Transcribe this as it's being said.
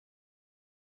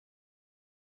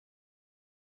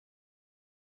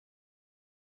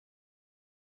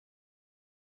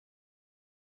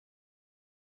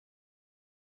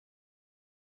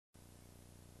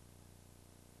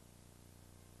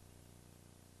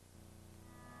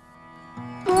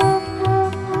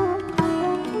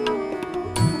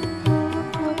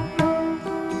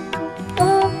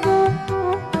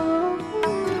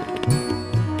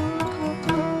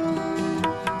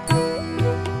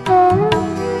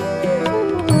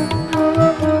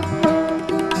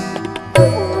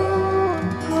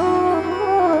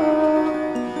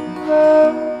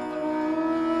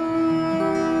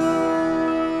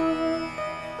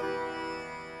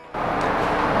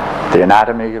the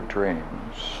anatomy of dreams.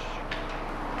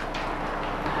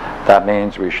 That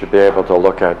means we should be able to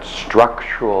look at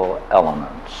structural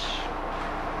elements.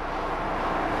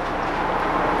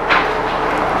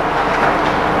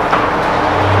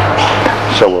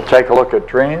 So we'll take a look at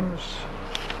dreams.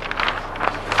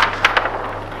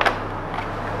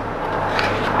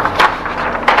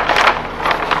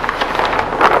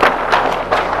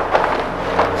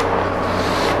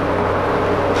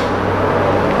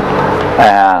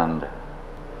 And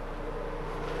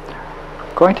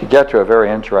going to get to a very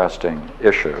interesting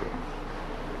issue.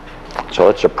 So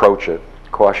let's approach it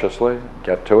cautiously,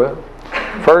 get to it.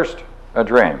 First, a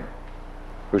dream.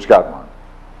 Who's got one?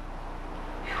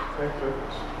 Thank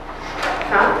goodness.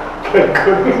 Huh? Thank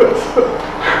goodness.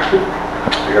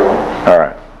 You got one? All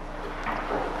right.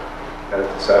 Got it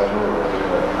this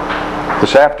afternoon.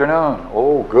 This afternoon.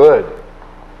 Oh, good.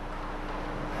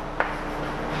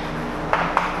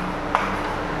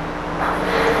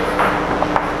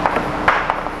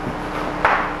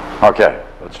 Okay,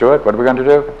 let's do it. What are we going to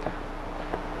do?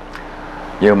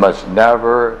 You must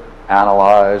never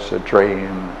analyze a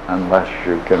dream unless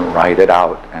you can write it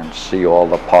out and see all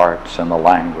the parts and the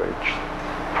language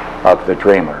of the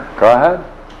dreamer. Go ahead.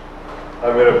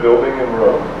 I'm in a building in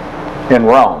Rome. In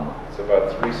Rome. It's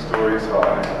about 3 stories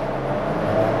high.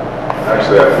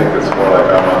 Actually, I think it's more like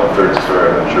I'm on the 3rd story.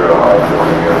 I'm not sure how high the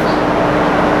building is.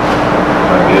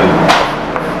 I'm in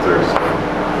the 3rd story.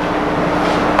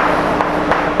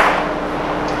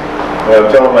 I'm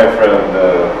telling my friend,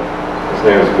 his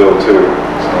name is Bill too,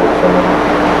 he's an old friend,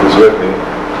 who's with me.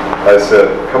 I said,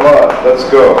 come on, let's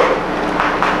go.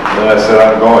 And then I said,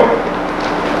 I'm going.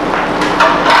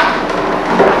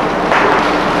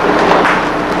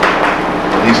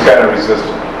 And he's kind of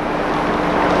resistant.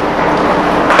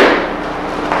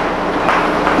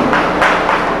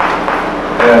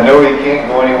 And I know he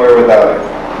can't go anywhere without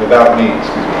me,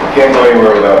 excuse me. He can't go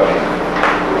anywhere without me.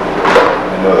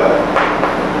 I know that.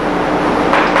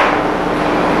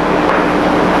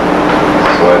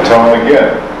 I tell him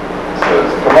again. He says,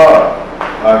 come on,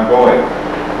 I'm going.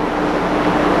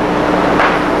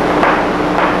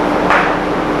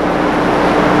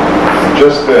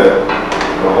 Just then,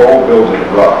 the whole building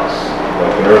rocks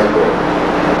like an earthquake.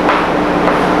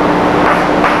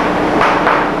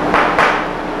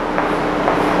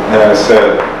 And I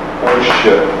said, oh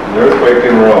shit, an earthquake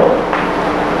in Rome.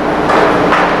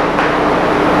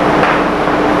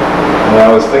 And I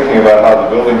was thinking about how the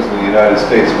buildings in the United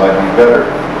States might be better.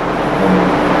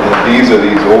 And these are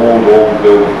these old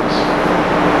buildings.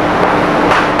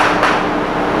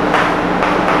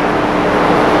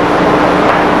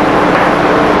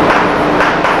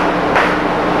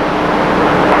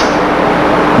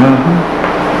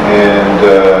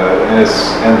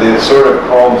 And it sort of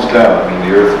calms down. I mean,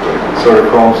 the earthquake, it sort of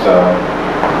calms down.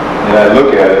 And I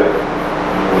look at it,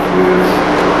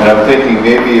 and I'm thinking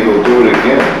maybe it'll do it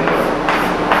again.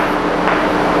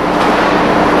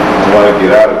 I want to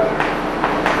get out of there.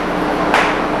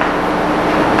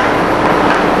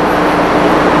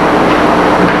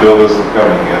 But Bill isn't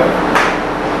coming yet.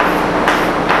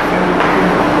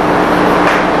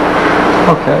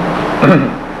 Okay.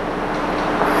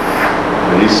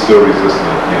 But he's still resistant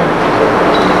again.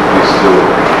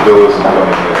 Bill isn't coming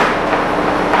yet.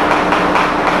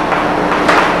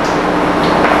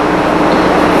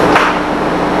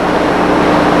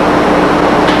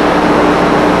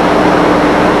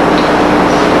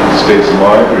 States of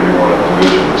mind, or do you want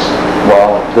divisions?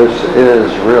 Well, this is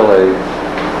really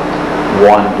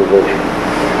one division,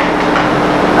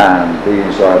 and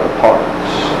these are the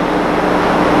parts.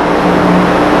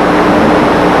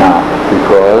 Now,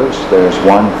 because there's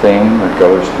one theme that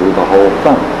goes through the whole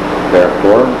thing,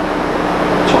 therefore,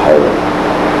 it's a whole.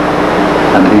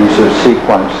 And these are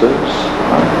sequences.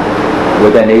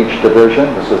 Within each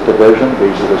division, this is division,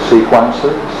 these are the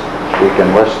sequences. We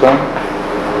can list them.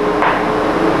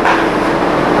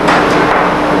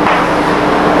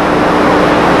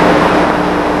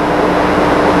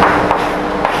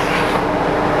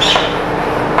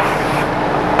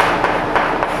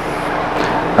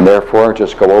 And therefore,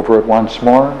 just go over it once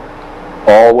more.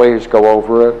 Always go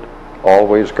over it.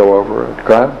 Always go over it.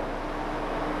 Go ahead.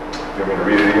 You want me to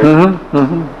read it again?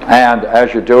 And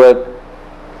as you do it,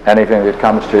 anything that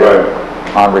comes to you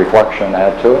on reflection,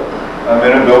 add to it. I'm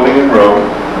in a building in Rome,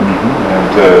 and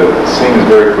the scene is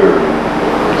very clear.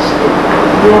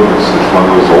 The room is one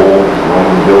of those old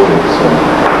Roman buildings.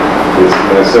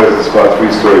 And it says it's about 3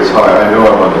 stories high. I know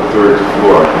I'm on the 3rd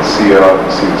floor. I can see out and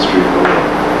see the street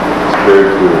below.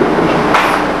 Very clear vision.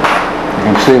 You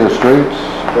can see the streets?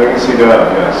 I can see down,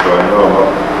 yeah, so I know I'm up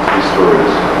 3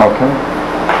 stories. Okay.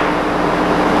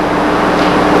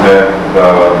 And And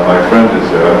my friend is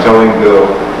there. I'm telling Bill,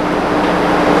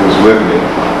 who's with me,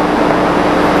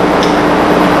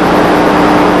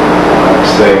 I'm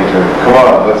saying to him, come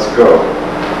on, let's go.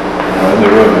 In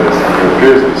the room, there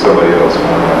appears to be somebody else,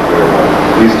 but I'm not clear about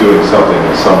it. He's doing something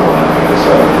with someone on the other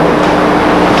side of the room.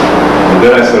 And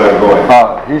then I said, I'm going.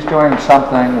 He's doing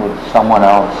something with someone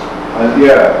else.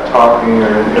 Yeah, talking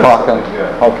or talking.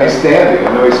 Yeah. Okay. He's standing. I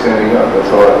know he's standing up.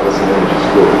 That's all. That's an image is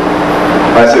cool.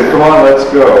 I said, come on, let's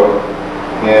go.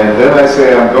 And then I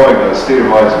say, I'm going. Now, Steve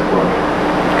reminds me for me.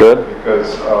 Good.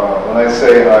 Because when I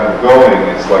say I'm going,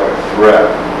 it's like a threat.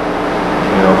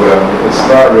 You know, but it's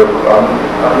not real.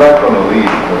 I'm not going to leave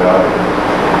without it.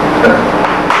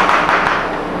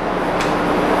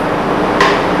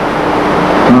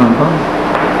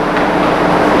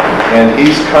 And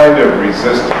he's kind of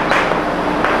resistant.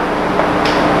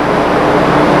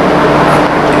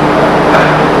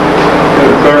 To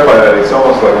clarify that, it's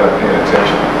almost like not paying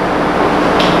attention.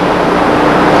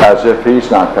 As if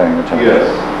he's not paying attention. Yes,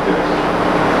 yes.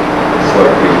 It's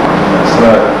like it's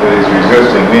not that he's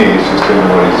resisting me, he's just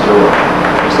doing what he's doing.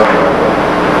 Or something like that.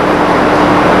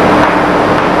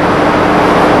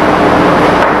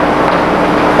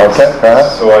 Okay,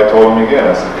 so I told him again,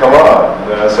 I said, come on.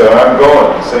 And then I said, I'm going.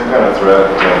 Same kind of threat,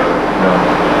 you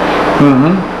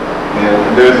know.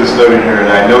 And there's this note in here,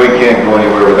 and I know he can't go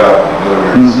anywhere without me. In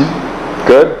other words,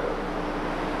 good.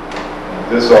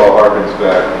 This all harkens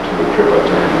back to the trip I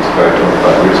took this guy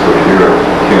 25 years ago to Europe.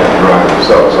 He can't drive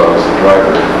himself, so I was the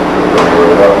driver. He couldn't go anywhere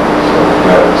without me. So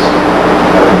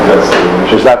I think that's the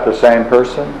issue. Is that the same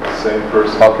person? Same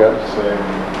person. Okay. Same,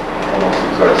 almost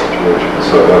exact situation.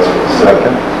 So that's what the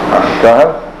second. Go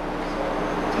ahead.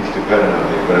 He's dependent on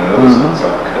me, but in another sense,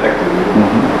 I'm connected with him.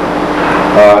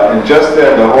 And just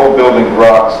then, the whole building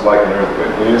rocks like an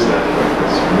earthquake. It is an earthquake.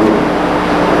 It's moving.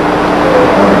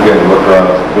 I'm beginning to look around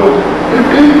at the building.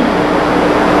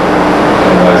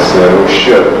 And I said, oh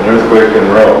shit, an earthquake in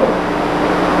Rome.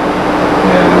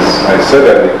 And I said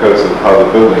that because of how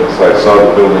the buildings, I saw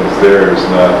the buildings there as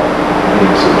not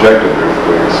being subjected to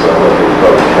earthquakes, so I thought they would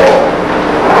probably fall.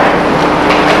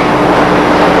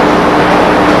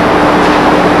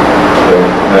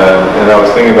 And I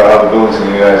was thinking about how the buildings in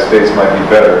the United States might be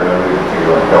better, and I really didn't think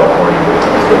about California, but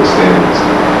I was going to standards.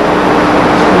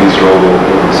 These are old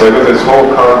buildings. So I got this whole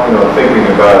thinking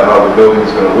about how the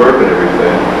building's going to work and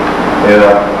everything,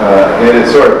 and it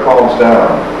sort of calms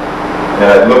down. And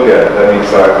I'd look at it. That means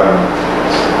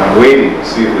I'm waiting to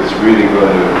see if it's really going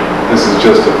to. This is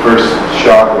just the first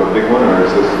shock of a big one, or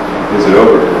is it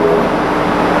over for a while?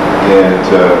 And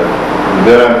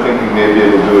then I'm thinking maybe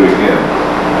it'll do it again.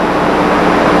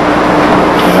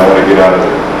 And I want to get out of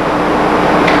it.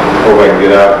 Hope I can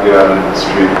get out into the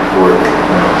street before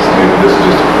maybe this is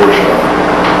just a foreshadow.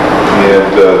 And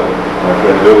my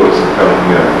friend Bill is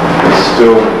coming in. He's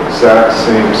still in the exact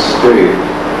same state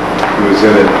he was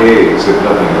in at A, except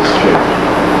nothing has changed.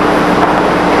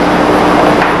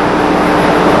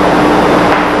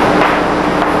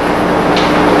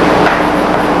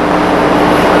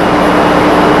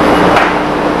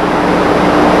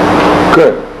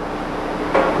 Good.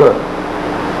 Good.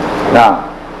 Now,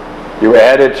 you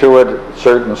added to it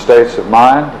certain states of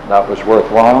mind. That was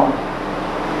worthwhile.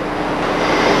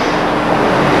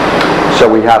 So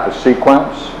we have a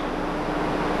sequence,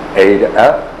 A to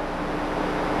F.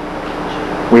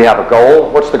 We have a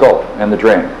goal. What's the goal in the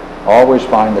dream? Always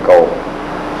find the goal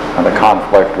and the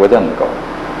conflict within the goal,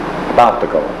 about the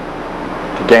goal,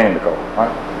 to gain the goal.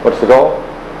 Right? What's the goal?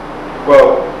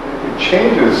 Well, it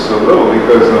changes a little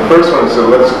because in the first one it said,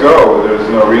 let's go. There's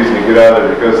no reason to get out of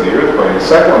there because of the earthquake. The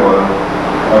second one,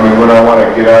 I mean, when I want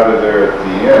to get out of there at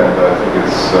the end, I think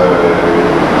it's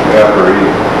F or E.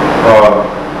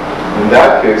 In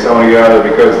that case, I want to get out of there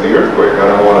because of the earthquake. I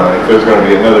don't want to, if there's going to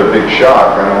be another big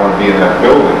shock, I don't want to be in that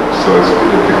building. So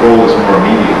the goal is more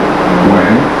immediate in a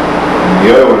way. And the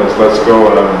other one is, let's go,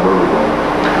 and I don't know where we're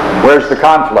going. Where's the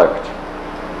conflict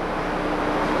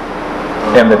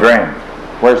in the dream?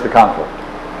 Where's the conflict?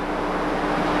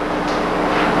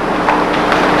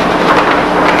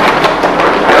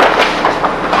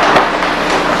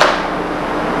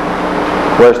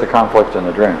 Where's the conflict in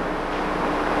the dream?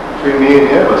 Between me and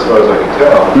him, as far as I can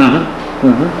tell. I mean,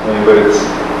 but it's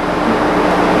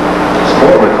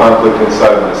more of a conflict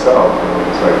inside myself. You know,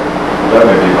 it's like, that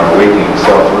may be my waking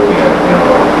self looking at it, you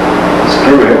know,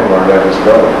 screw him or let us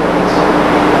go.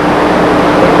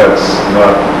 But that's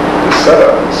not the setup.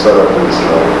 The setup is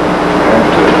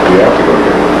we have to go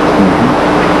get it.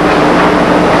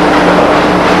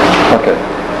 Okay.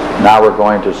 Now we're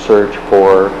going to search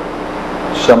for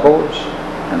symbols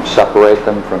and separate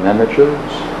them from images.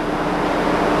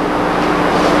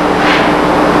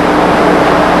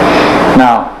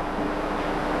 Now,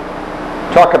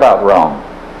 talk about Rome.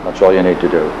 That's all you need to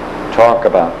do. Talk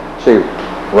about, see,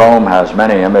 Rome has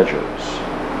many images.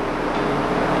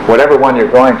 Whatever one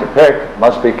you're going to pick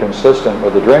must be consistent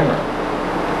with the dreamer.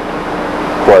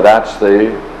 For that's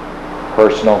the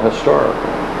personal historical.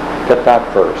 Get that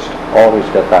first. Always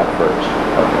get that first.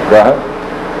 Okay, go ahead.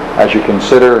 As you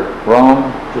consider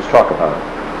Rome, just talk about it.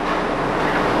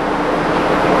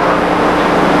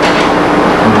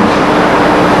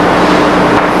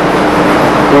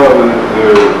 Well,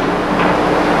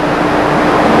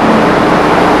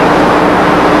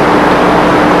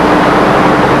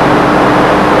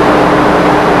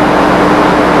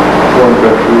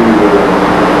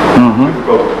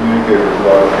 difficult to communicate with a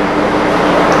lot of people.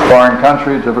 Foreign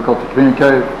country, difficult to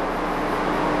communicate.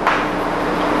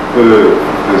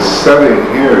 The setting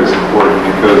here is important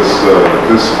because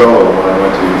this fellow, when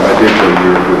I did go to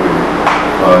Europe with him,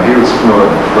 he was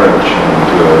fluent in French,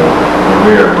 and when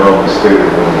we were in Rome, we stayed at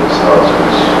one of his house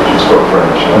because she spoke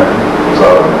French. I was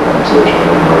out of the conversation, I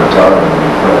didn't know Italian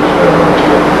and French, I had no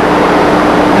idea.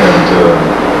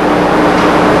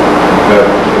 And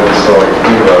that's all I can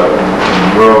think about.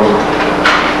 In Rome,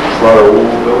 there's a lot of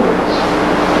old buildings.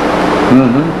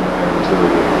 And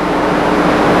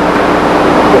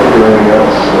anything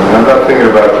else. And I'm not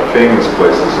thinking about the famous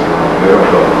places in Rome. They don't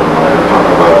come from mine. I'm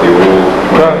talking about the old,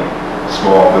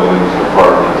 small buildings,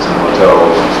 apartments, and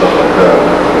hotels, and stuff like that.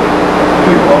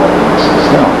 Big long buildings.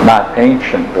 No, not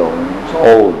ancient buildings,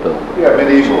 old buildings. Yeah,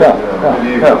 medieval.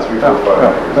 Medieval, 3, 4,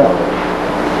 5 years old.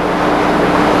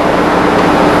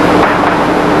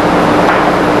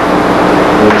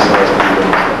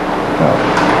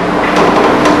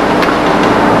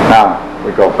 Now,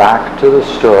 we go back to the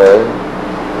story.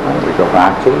 We go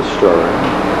back to the story.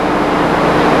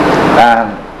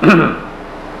 And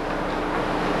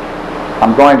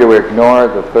I'm going to ignore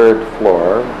the third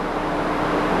floor.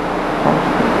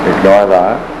 Ignore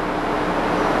that.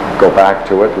 Go back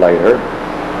to it later.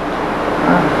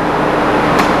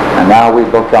 And now we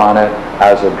look on it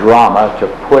as a drama to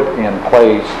put in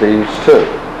place these two.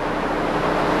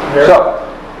 Here. So,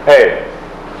 hey.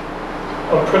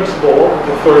 On principle,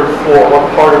 the third floor, what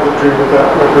part of the dream would that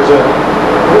represent?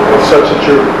 If such that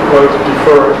you're going to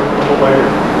defer it until later.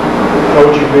 How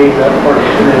would you name that part of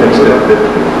the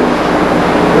dream?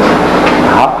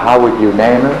 How would you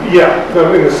name it? Yeah,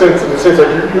 in the sense that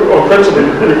you're on principle,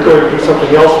 you're going to do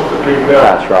something else with the dream now.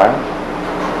 That's right.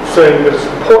 Saying that it's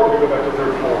important to go back to the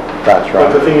third floor. That's right.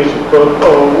 But the thing is, what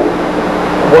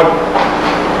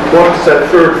is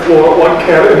that third floor?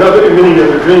 In many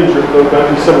other dreams, there might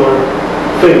be similar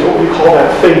things. What we call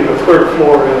that thing the third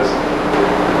floor is.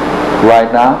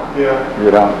 Right now? Yeah. You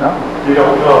don't know. You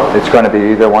don't know. It's going to be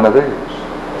either one of these.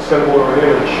 A symbol or an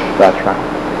image. That's right.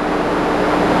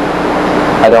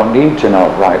 I don't need to know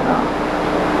right now.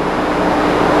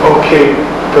 Okay.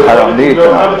 But I don't need to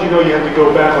know. How did you know you had to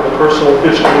go back on the personal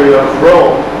history of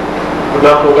Rome, but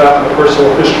not go back on the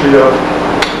personal history of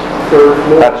third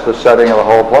floor? That's the setting of the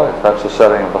whole place. That's the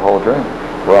setting of the whole dream.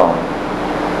 Rome.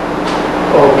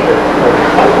 Okay.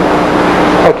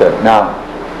 Okay, now,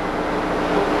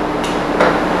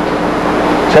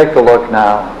 take a look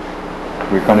now.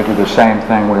 We're going to do the same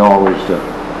thing we always do.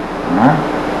 All right?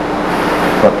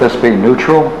 Let this be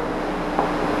neutral.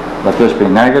 Let this be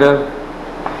negative.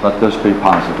 Let this be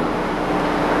positive.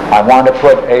 I want to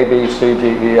put A, B, C, D,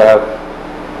 E, F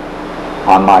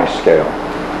on my scale.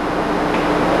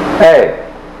 A.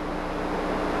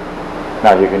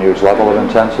 Now you can use level of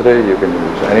intensity. You can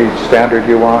use any standard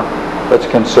you want. Let's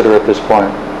consider at this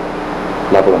point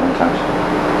level of intensity.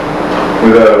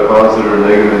 Without a positive or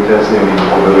negative intensity, I mean,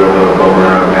 whether I'm a bummer,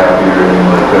 I'm happy, or anything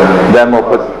like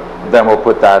that. Then we'll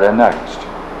put that in next.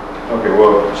 Okay,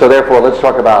 well. So therefore, let's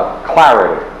talk about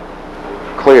clarity.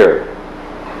 Clear.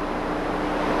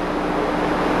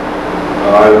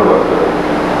 I don't know about that.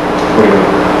 What do you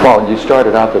mean? Well, you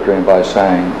started out the dream by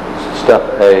saying, step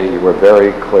A, you were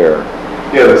very clear.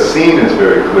 Yeah, the scene is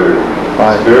very clear.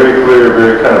 Right. It's very clear,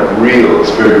 very kind of real.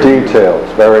 It's very details,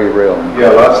 very real. Yeah,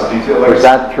 lots of detail. Was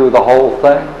that through the whole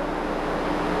thing?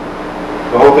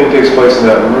 The whole thing takes place in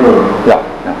that room. Yeah,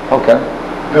 okay.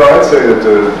 No, I'd say that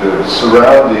the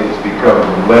surroundings become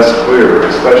less clear,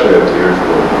 especially at the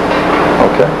earthquake.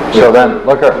 Okay, so then,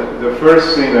 look at the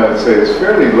first scene, I would say, is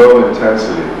fairly low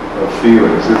intensity of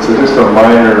feelings. It's just a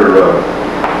minor,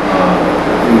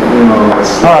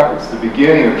 it's the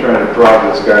beginning of trying to prod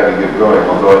this guy to get going,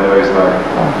 although I know he's not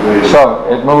really. So,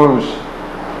 it moves.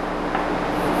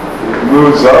 It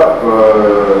moves up.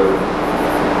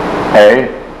 A.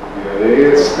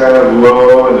 Yeah, it's kind of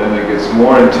low, and then it gets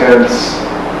more intense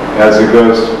as it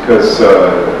goes, because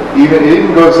it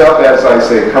even goes up as I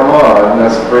say, come on,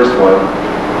 that's the first one,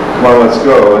 come on, let's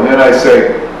go. And then I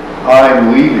say,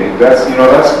 I'm leaving. That's, you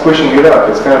know, that's pushing it up.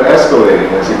 It's kind of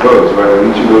escalating as it goes, right,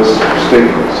 with each of those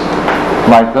statements.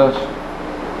 Like this?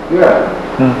 Yeah.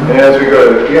 And as we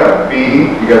go to, yeah, B,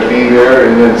 you got B there,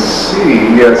 and then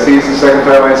C. Yeah, C is the second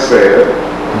time I say it.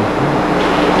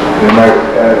 And my,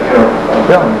 you know,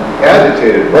 I'm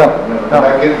agitated.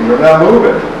 We're not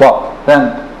moving. Well,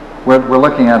 then we're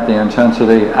looking at the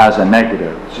intensity as a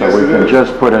negative, so Yes, we can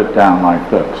just put it down like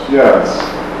this. Yes.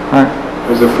 Right.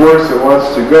 There's a force that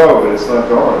wants to go, but it's not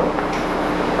going.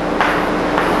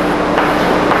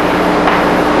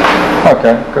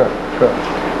 Okay, good, good.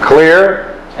 Clear.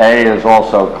 A is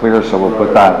also clear, so we'll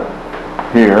put that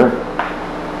here.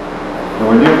 And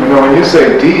when you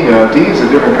say D now, D is a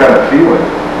different kind of feeling.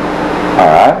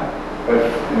 All right. But,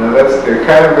 you know, it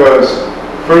kind of goes.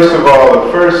 First of all,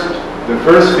 the first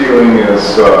feeling is,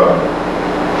 you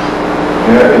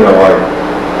know, like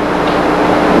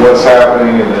what's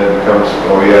happening, and then it becomes,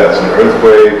 oh yeah, it's an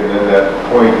earthquake, and then that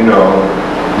point, you know,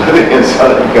 living in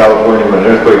Southern California, when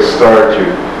an earthquake starts,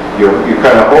 you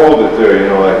kind of hold it there, you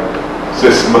know, like, is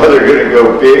this mother going to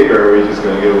go big, or are we just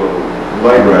going to get a little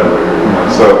light rattler? You know?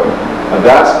 So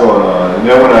that's going on. And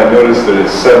then when I notice that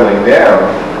it's settling down,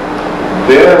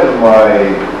 then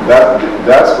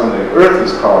that's when the earth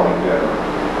is calming down,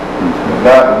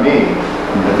 not me.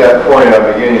 At that point, I'm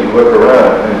beginning to look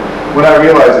around. And when I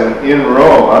realize that in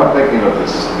Rome, I'm thinking of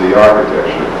the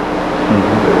architecture.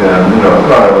 And, you know,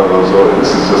 it's not one of those,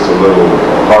 this is just a little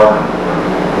apartment,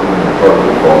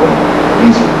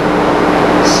 easy.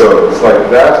 So it's like,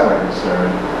 that's my concern.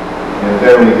 And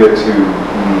then when you get to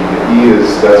E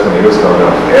that's when the earth's coming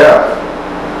up. F.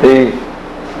 B.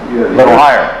 Yeah, a little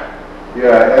higher.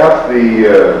 Yeah, F, I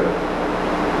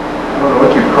don't know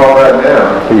what you call that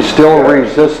now. He's still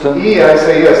resistant. E, I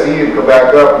say yes, E would go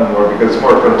back up more because it's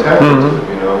more contemplative.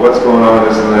 You know, what's going on,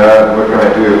 this and that, what can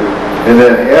I do? And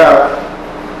then F,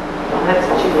 That's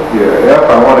G. yeah, F,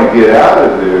 I want to get out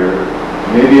of there.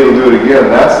 Maybe it'll do it again.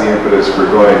 That's the impetus for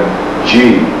going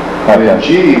G. And in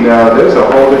G, now there's a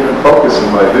whole different focus in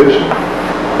my vision.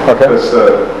 Okay. Because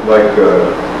like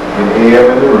in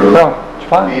AM in the room, No, it's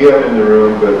fine. PM in the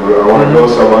room, but I want to go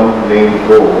some unnamed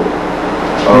goal.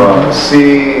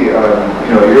 C,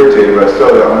 you know, irritated, but I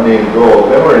still have unnamed goal.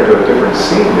 Then we're into a different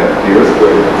scene at the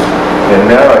earthquake. And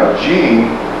now at G,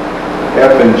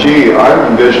 F and G,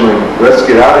 I'm envisioning, let's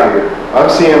get out of here. I'm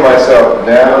seeing myself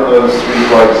down those 3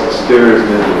 flights of stairs and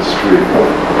into the street.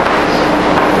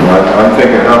 I'm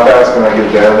thinking, how fast can I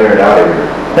get down there and out of here?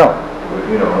 No. But,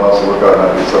 you know, also look out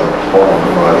not to get something falling.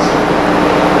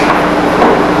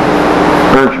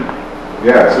 Urgent.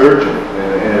 Yeah, it's urgent,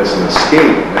 and it's an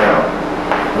escape now,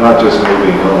 not just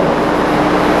moving on.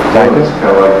 It's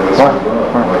kind of like this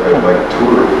move on, like a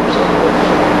tour or something.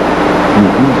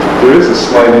 There is a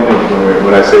slight image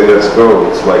when I say let's go.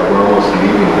 It's like we're almost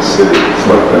leaving the city. It's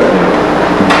like that, you know,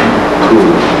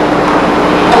 tour.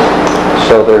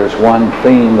 So there's one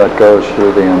theme that goes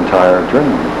through the entire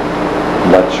dream.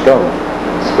 Let's go.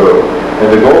 Let's go.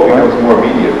 And the goal becomes more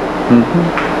immediate.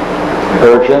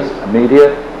 Urgent,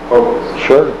 immediate. Focus.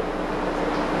 Sure.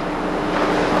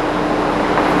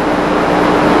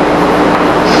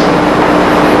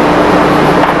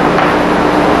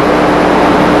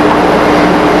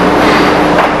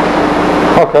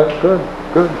 Okay, good,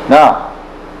 good. Now,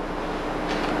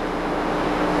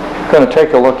 I'm going to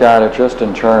take a look at it just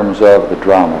in terms of the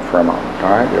drama for a moment.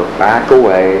 All right, you'll back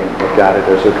away and look at it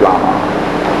as a drama.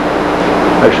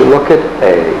 As you look at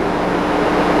A,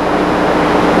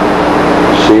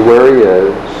 see where he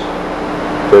is,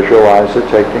 visualize it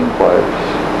taking place.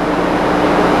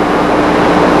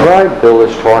 Right, Bill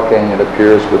is talking, it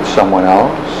appears, with someone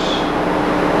else.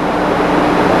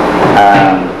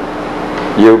 And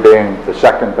you being the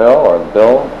second Bill, or the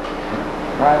Bill,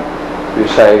 right, you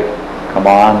say, come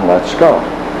on, let's go.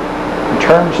 In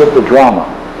terms of the drama,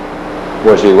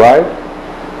 was he right?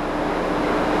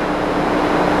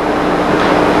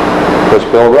 Was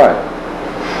Bill right?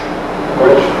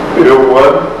 Which, Bill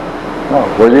what?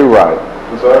 No, were you right?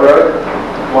 Was I right?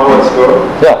 Come on, let's go.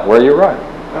 Yeah, were you right? I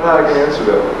don't know how I can answer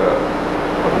that with that.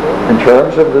 In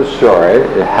terms of the story,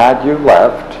 had you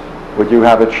left, would you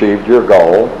have achieved your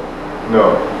goal?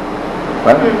 No.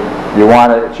 Right? You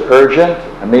want it, it's urgent,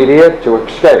 immediate, to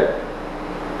escape.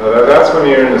 That's when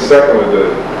you're in the second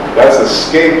with that's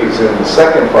escape is in the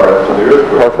second part after the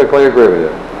earthquake. Perfectly agree with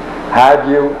you. Had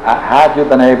you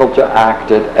been able to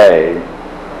act at A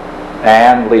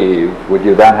and leave, would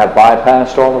you then have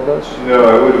bypassed all of this? No,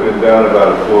 I would have been down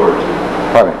about a floor or two.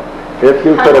 Pardon me. if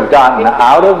you could have gotten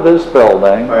out of this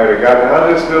building, I had gotten out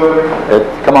of this building.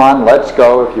 come on, let's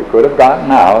go, if you could have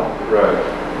gotten out,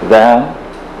 Right. then,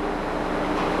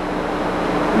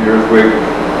 The earthquake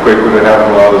would have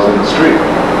happened while I was in the street.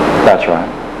 that's right.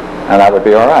 And that would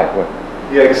be all right, wouldn't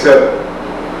it? Yeah, except,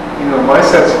 you know, my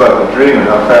sense about the dream and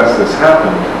how fast this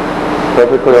happened,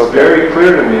 Perfectly it's okay. very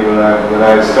clear to me when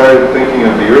I started thinking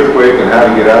of the earthquake and how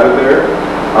to get out of there.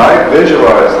 I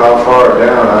visualized how far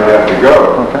down I'd have to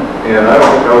go. Okay. And I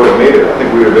don't think I would have made it. I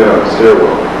think we would have been on the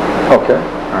stairwell. Okay,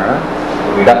 all right. I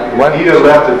mean, That- if he'd have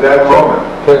left at that moment.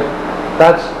 Clear.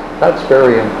 That's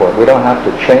very important. We don't have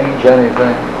to change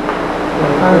anything.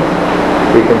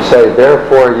 We can say,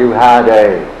 therefore you had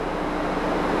a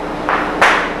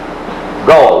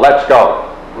goal, let's go.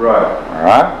 Right. All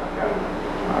right?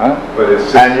 All right? But it's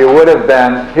just... And you would have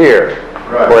been here,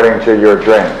 Right. according to your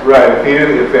dream. Right.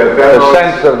 If at that The moment...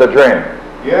 sense of the dream.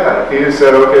 Yeah, if he had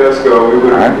said, okay, let's go, we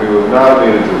would have Right. not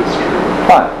made it to the street.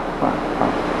 Fine.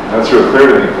 That's real clear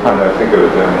to me when I think of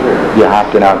it down here. You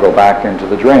have to now go back into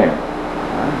the dream. All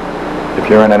right? If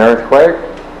you're in an earthquake,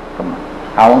 come on.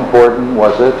 How important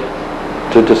was it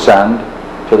to descend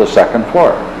to the second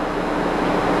floor?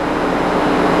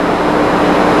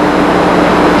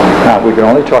 Now, we can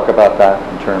only talk about that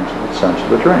in terms of the sense of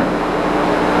the dream.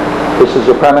 This is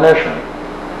a premonition.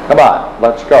 Come on,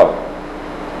 let's go.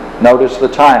 Notice the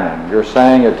timing. You're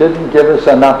saying it didn't give us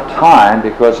enough time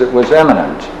because it was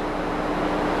imminent.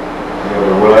 Yeah,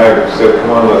 but when I said,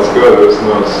 come on, let's go, there was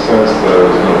no sense that there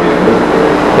was going to be an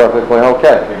earthquake. Perfectly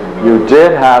okay. You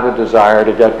did have a desire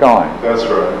to get going. That's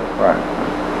right. Right.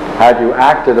 Had you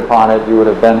acted upon it, you would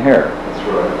have been here. That's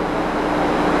right.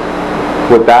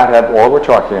 Would that have, all we're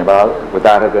talking about, would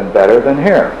that have been better than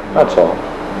here? That's all.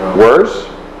 No. Worse?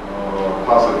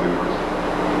 Possibly worse.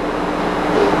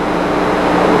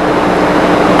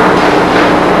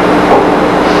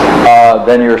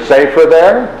 Then you're safer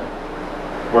there?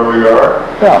 Where we are?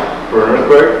 Yeah. For an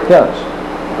earthquake? Yes.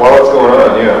 While it's going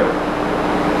on, yeah.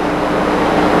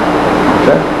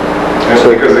 Okay. And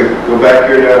because they go back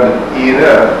here down to E and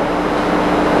F,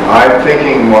 I'm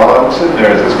thinking while I'm sitting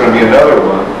there, is this going to be another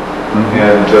one?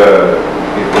 And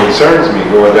it concerns me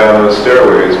going down those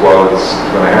stairways while it's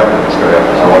going to happen. It's going to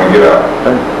happen. I want to get out.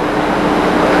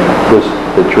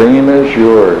 The dream is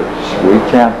yours. We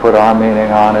can't put our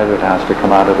meaning on it. It has to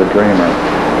come out of the dreamer.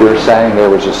 We're saying there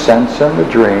was a sense in the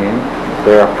dream,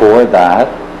 therefore that,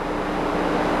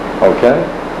 okay?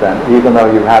 Then even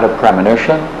though you had a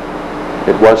premonition,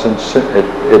 it wasn't,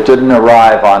 it didn't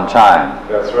arrive on time.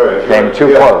 That's right. Came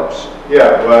too close.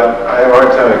 Yeah, but I have a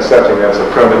hard time accepting that's a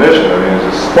premonition. I mean,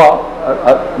 it's just... Well,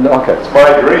 okay. It's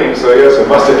my dream, so yes, it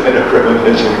must have been a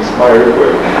premonition. It's my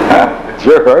earthquake. It's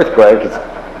your earthquake.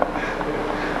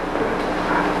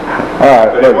 All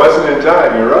right. But it wasn't in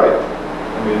time, you're right.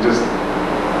 I mean, just,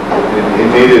 it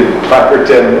needed 5 or 10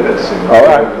 minutes, you know, all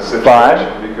right. in the situation.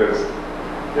 Because,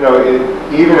 you know,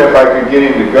 even if I could get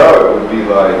him to go, it would be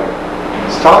like,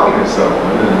 he's talking to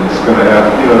someone, and it's going to have,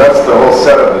 you know, that's the whole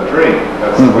set of the dream.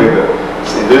 That's the way that,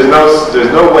 see, there's no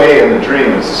way in the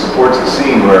dream that supports a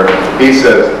scene where he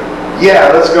says,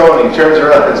 yeah, let's go, and he turns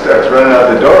around and starts running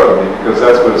out the door with me, because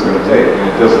that's what it's going to take. And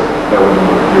it doesn't, that wouldn't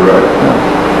work. You're right.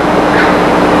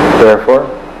 Therefore?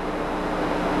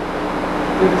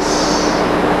 It's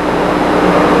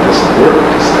important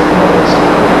to say,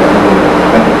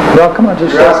 No, come on,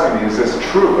 just you're asking me, is this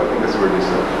true? I think that's what you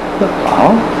said.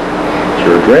 Well, it's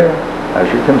your dream. As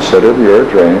you consider your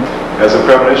dream. As a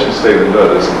premonition statement,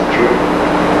 no, this isn't true.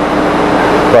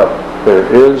 But there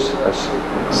is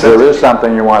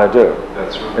something you want to do.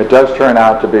 That's right. It does turn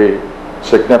out to be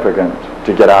significant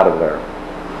to get out of there.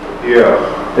 Yeah.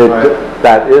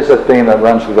 That is a theme that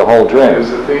runs through the whole dream. There's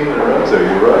a theme that runs there,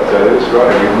 you're right. That is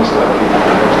right. You must not keep it.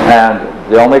 And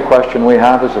the only question we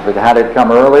have is if it had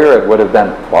come earlier, it would have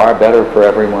been far better for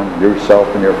everyone, yourself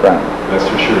and your friend. That's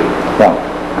for sure. No.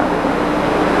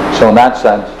 So in that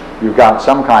sense, you've got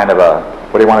some kind of a,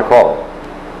 what do you want to call it?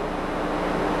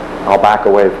 I'll back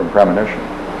away from premonition.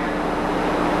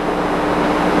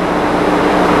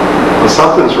 Well,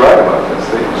 something's right about that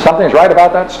statement. Something's right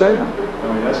about that statement. I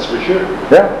mean, that's for sure.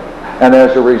 Yeah. And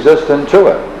there's a resistance to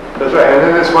it. That's right. And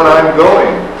then it's when I'm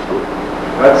going.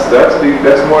 That's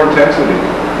more intensity.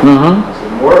 Mm-hmm.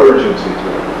 There's more urgency to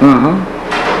it. Mm-hmm.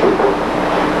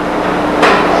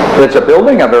 It's a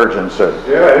building of urgency.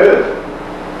 Yeah, it is.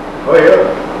 Oh, yeah.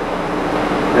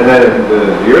 And then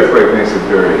the earthquake makes it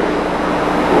very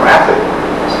graphic.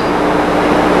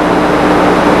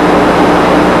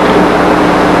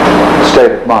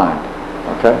 State of mind.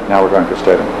 Okay, now we're going to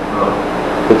state of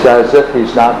mind. It's as if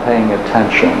he's not paying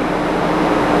attention.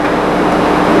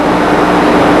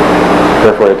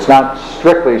 Therefore, it's not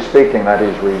strictly speaking that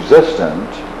he's resistant.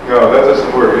 No, that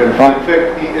doesn't work. In fact,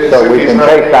 So we can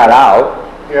take that out.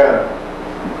 Yeah.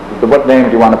 What name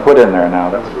do you want to put in there now?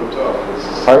 That's real tough.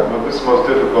 This is most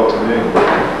difficult to name.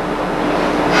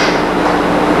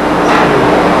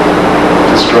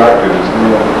 Distracted is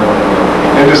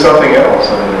into something else.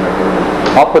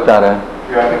 I'll put that in.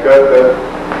 Yeah, I think that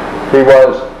he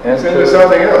was into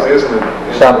something else, isn't it?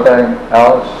 Something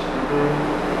else.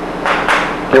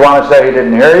 Do you want to say he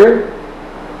didn't hear you?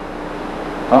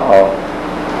 Uh-oh.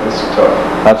 That's tough.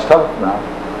 That's tough now.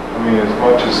 I mean, as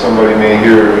much as somebody may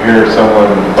hear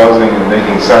someone buzzing and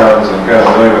making sounds and kind of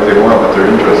knowing what they want, what they're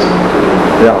interested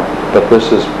in. Yeah, but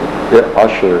this is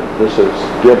this is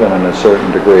given in a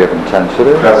certain degree of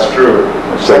intensity. That's true.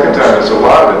 The second time, it's a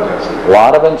lot of intensity. A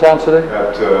lot of intensity?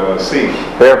 At C.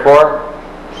 Therefore?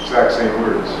 Exact same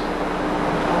words.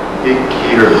 He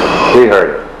heard it. He heard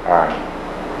it. All right.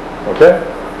 Okay?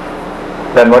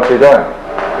 Then what's he doing?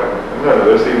 No,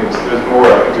 there's more. I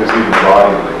think there's even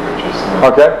body language.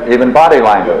 Okay, even body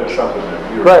language. Yeah, there's something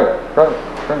there. Great.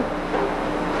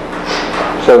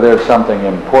 So there's something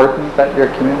important that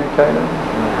you're communicating,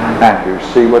 and you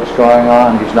see what's going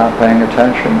on. He's not paying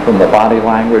attention. From the body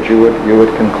language, you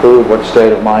would conclude what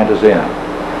state of mind is he in.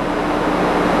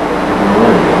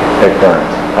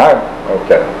 Ignorance. All right.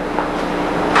 Okay.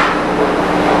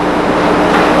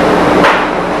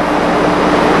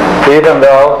 Even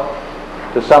though,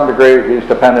 to some degree, he's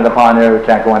dependent upon you,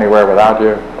 can't go anywhere without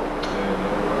you.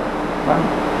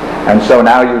 And so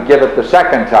now you give it the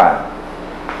second time.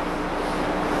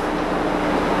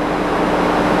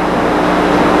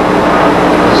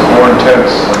 It's more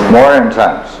intense. More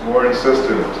intense. More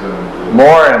insistent.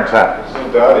 More intense. There's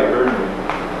no doubt he heard me.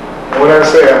 And when I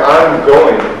say I'm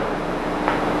going,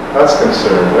 that's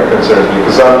concerned. That concerns me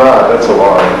because I'm not. That's a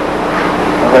lie.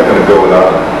 I'm not going to go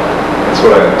without it. That's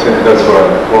what I intend. That's what I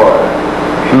imply.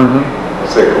 Mm-hmm. I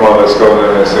say, come on, let's go, and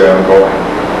then I say, I'm going.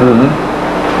 Mm-hmm.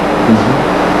 Mm-hmm.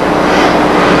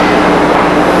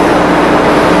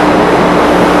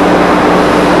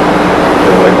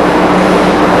 Like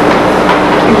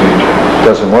teenager.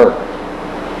 Doesn't work.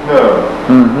 No.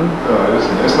 Mm-hmm. No, it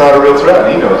isn't. It's not a real threat.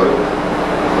 He knows it.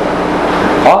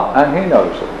 Oh, and he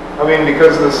knows it. I mean,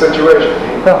 because of the situation.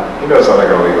 He knows I'm not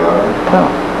going to leave without him. No.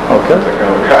 Okay. That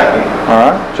kind of guy. All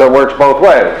right. So it works both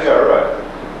ways. Yeah, right.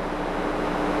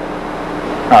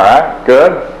 All right.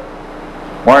 Good.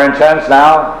 More intense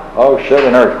now. Oh shit!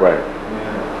 An earthquake.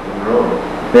 Yeah. In Rome.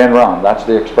 In Rome. That's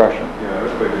the expression. Yeah,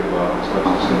 earthquake did a lot as much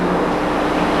as in Rome.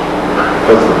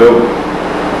 That's the building.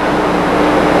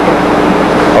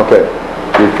 Okay.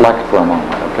 Reflect for a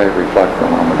moment. Okay. Reflect for a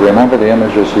moment. Remember the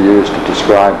images you used to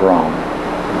describe Rome.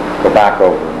 Go back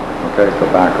over them. Okay. Go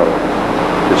back over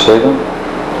them. You see them?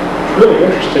 It's really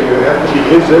interesting that it have to be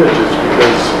his images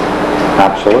because,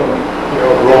 Absolutely.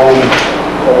 Rome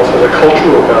almost has a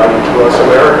cultural value to us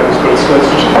Americans, but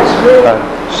it's really...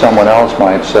 Someone else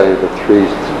might say the three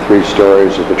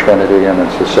stories of the Trinity and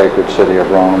it's the sacred city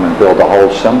of Rome and build a whole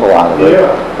symbol out of it.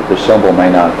 Yeah. But the symbol may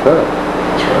not fit.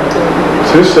 That's right.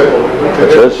 It's his symbol.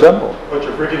 It's his symbol. A bunch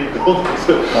of rickety buildings.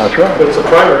 That's right. But it's a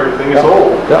primary thing. It's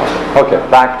old. Yeah. Okay,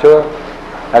 back to it.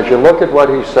 As you look at what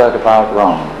he said about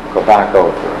Rome, go back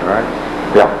over it, all right?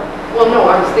 Yeah. Well, no,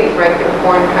 I was thinking, right, in a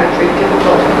foreign country,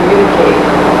 difficult to communicate.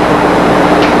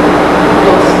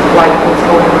 Looks like what's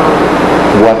going on.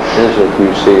 What is it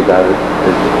you see that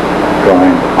is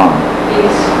going on?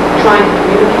 He's trying to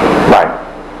communicate. Right.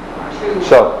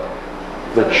 So,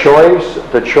 the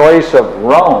choice of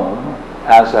Rome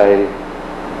as a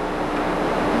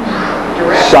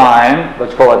Direct. sign,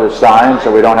 let's call it a sign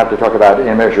so we don't have to talk about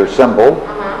image or symbol,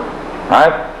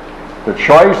 right? The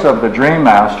choice of the Dream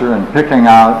Master in picking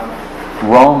out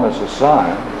Rome as a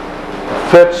sign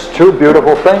fits two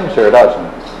beautiful things here, doesn't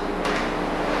it?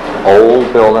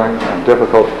 Old building and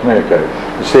difficult to communicate.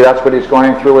 You see, that's what he's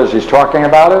going through as he's talking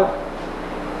about it,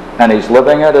 and he's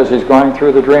living it as he's going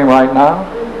through the dream right now,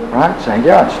 right? Saying,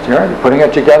 yeah, it's here, you're putting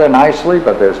it together nicely,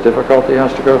 but there's difficulty he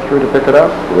has to go through to pick it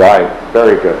up. Right,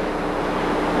 very good.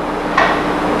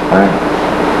 Right.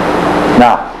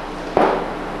 Now,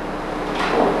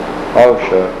 oh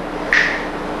shit,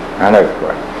 an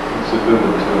earthquake. It's a good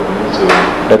one too.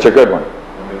 It's a good one. I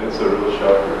mean, it's a real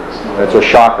shocker. It's a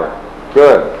shocker.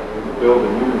 Good. The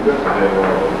building, you have to hang on a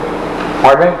little bit.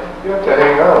 Pardon me? You have to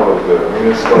hang on a little bit. I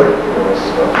mean, it's like, it's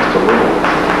not just a little.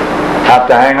 Have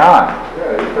to hang on.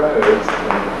 Yeah, you kind of,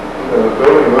 the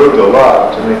building moved a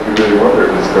lot to make you really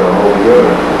wonder if it's going to hold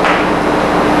together.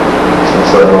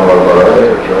 Since I know a lot about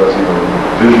architecture, I was even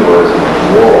visualizing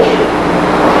the wall.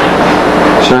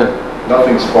 So,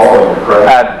 Nothing's falling or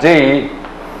cracking.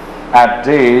 at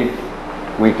D,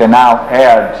 we can now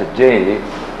add to D.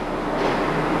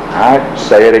 All right,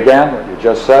 say it again, what you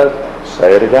just said.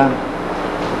 Say it again.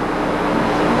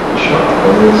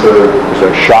 It's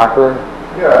a shocker.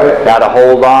 Yeah. Got to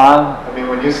hold on. I mean,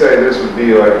 when you say this would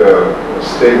be like a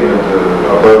statement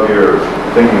above your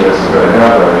thinking this is going to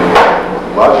happen, I mean,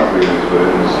 logically it is, but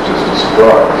it was just a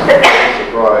surprise. A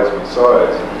surprise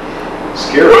besides.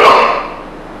 Scary.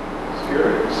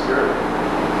 Scary.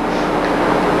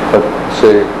 But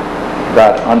see,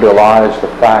 that underlies the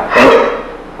fact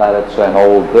that it's an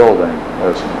old building,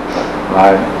 isn't it?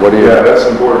 Right? What do you? Yeah, that's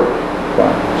important.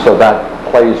 Right. So that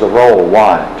plays a role.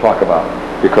 Why? Talk about it.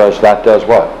 Because that does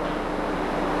what?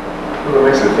 Well, it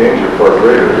makes the danger far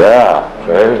greater. Yeah.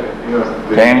 See? You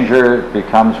know, danger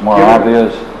becomes more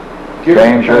obvious.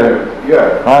 Danger.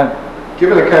 Right.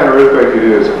 Given the kind of earthquake it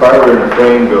is, if I were in a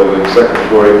frame building, second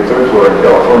floor, even third floor in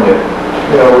California,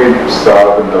 you know, we'd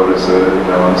stop and notice it, you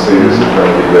know, and see this is going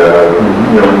to be bad.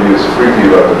 You know, when it's freaky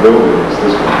about the building, it's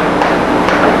this one.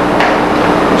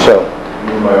 So,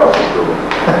 even my office building.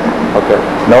 Okay.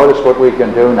 Notice what we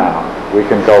can do now. We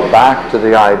can go back to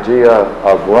the idea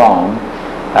of Rome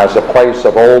as a place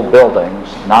of old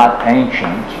buildings, not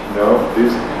ancient. No,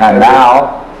 these. And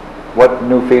now, what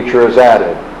new feature is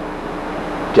added?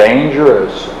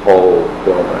 Dangerous old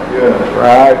building. Yeah.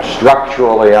 Right?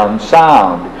 Structurally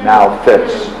unsound now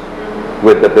fits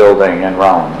with the building in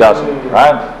Rome, doesn't it?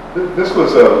 Right? This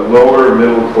was a lower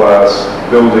middle class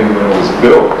building when it was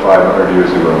built 500 years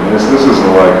ago. I mean, this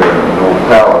isn't like an old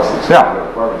palace. It's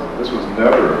apartments. This was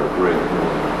never a great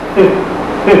building.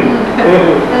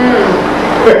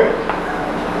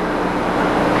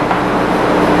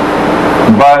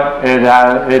 But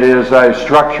it is a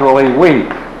structurally weak,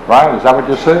 right? Is that what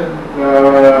you say?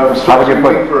 Structurally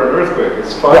weak for an earthquake.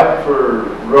 It's fine for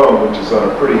Rome, which is on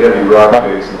a pretty heavy rock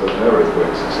base and doesn't have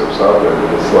earthquakes except south there.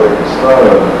 But it's like, it's not a...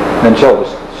 Until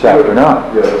this afternoon.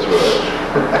 Yeah, that's right.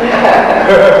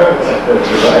 That's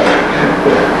right.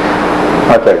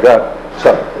 Okay, good.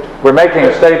 So, we're making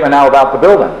a statement now about the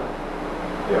building.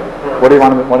 Yeah. What do you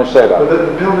want to say about it? But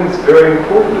the building's very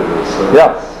important to this. So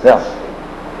Yeah.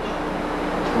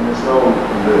 And there's no,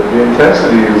 the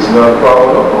intensity is not a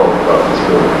problem at all about this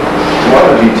building. There's a lot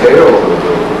of detail to the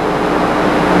building.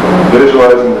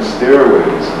 Visualizing the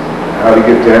stairways, how to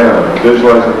get down,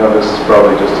 visualizing how this is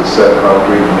probably just a set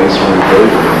concrete masonry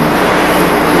building.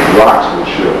 The rocks will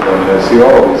shift. I mean, I see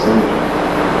all these things.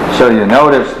 So you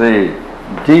notice the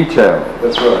detail.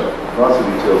 That's right. Lots of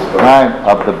details about right,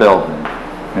 of the building.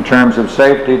 In terms of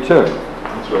safety too.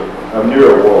 That's right. I'm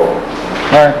near a wall.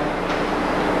 All right.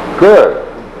 Good.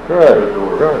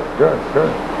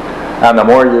 And the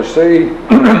more you see,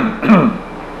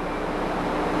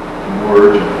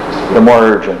 the more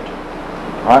urgent.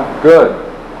 All right, good.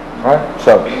 All right,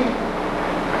 so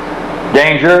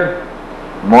danger,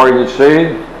 the more you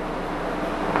see,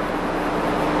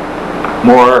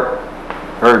 more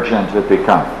urgent it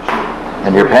becomes.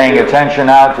 And you're paying attention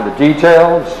now to the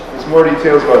details. There's more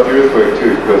details about the earthquake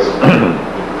too, because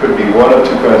it could be one of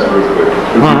two kinds of earthquake. It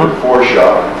could be the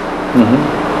foreshock,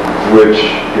 which,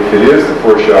 if it is the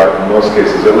foreshock, in most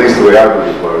cases, at least the way I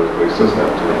believe about earthquakes, doesn't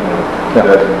have to,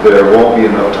 that there won't be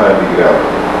enough time to get out.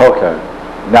 Okay.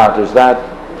 Now, was that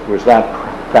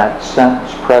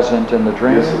sense present in the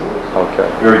dream? Yes, it was. Okay.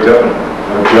 Very definite.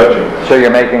 I'm judging it. So you're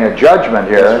making a judgment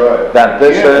here. That's right. That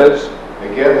this is...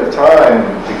 Again, the time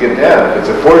to get down. If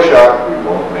it's a foreshock, we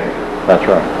won't make it. That's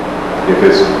right. If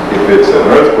it's an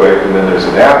earthquake and then there's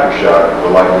an aftershock, the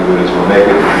likelihood is we'll make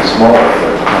it to be smaller.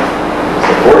 But it's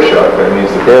a foreshock, that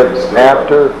means the building's If still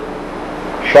after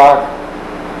shock,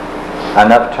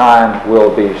 enough time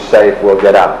we'll be safe, we'll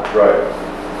get out. Right.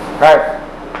 Right.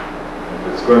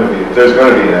 If there's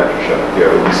going to be an aftershock, yeah,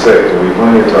 we'll be safe. There'll be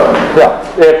plenty of time. Yeah,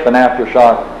 if an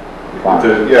aftershock, fine.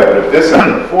 Yeah, but if this is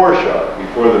a foreshock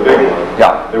before the big one,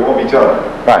 there won't be time.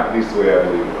 Right. At least the way I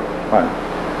believe it. Right.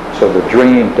 So the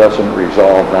dream doesn't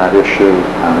resolve that issue,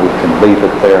 and we can leave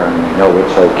it there and we know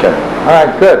it's okay. All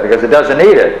right, good, because it doesn't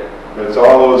need it. But it's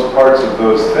all those parts of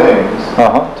those things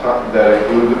that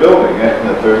include the building and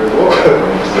the third floor.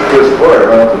 It's the first floor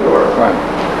right out the door. Right.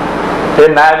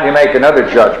 In that, you make another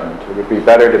judgment. It would be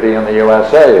better to be in the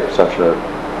USA if such a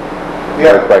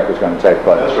earthquake was going to take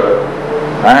place. That's right.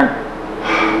 All right?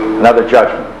 Another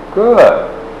judgment. Good.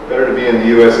 Better to be in the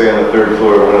USA on the third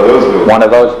floor of one of those buildings. One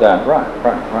of those then. Right.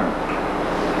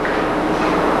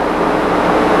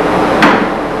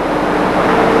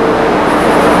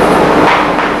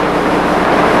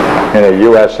 In a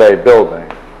USA building.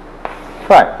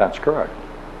 Right, that's correct.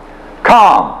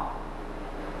 Calm.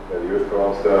 Yeah, the earth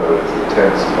calms down, but it's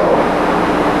intense calm.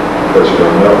 Because you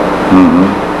don't know.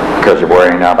 Because you're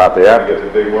worrying now about the Did I after. get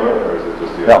the big one, or is it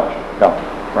just the No, action? no,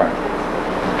 right.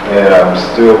 And I'm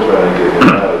still trying to get him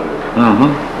out of it.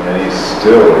 Mm-hmm. And he's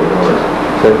still ignoring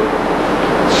it.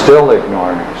 Still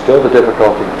ignoring, still the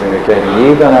difficulty communicating,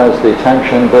 even as the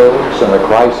tension builds and the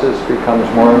crisis becomes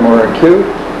more and more acute,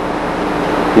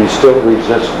 he's still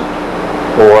resistant.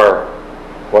 Or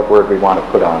what word we want to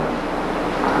put on him.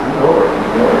 Ignoring.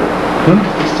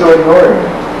 He's still ignoring me.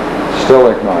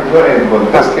 Still ignoring. Well,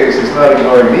 in this case, he's not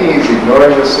ignoring me, he's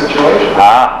ignoring the situation.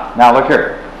 Ah, now look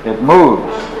here. It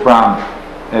moves from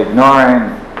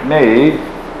ignoring me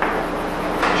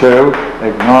to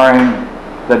ignoring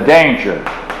the danger,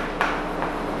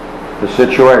 the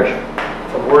situation.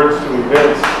 From words to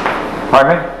events.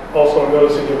 Pardon me? Also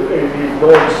noticing he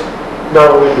ignores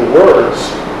not only the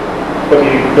words, but he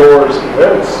ignores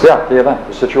events. Yeah, the event,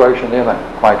 the situation, the event.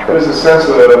 Quite true. There's a sense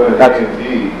of that up in A and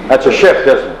B. That's a shift,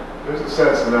 isn't it? There's a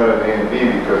sense of that in A and B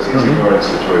because he's ignoring the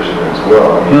situation as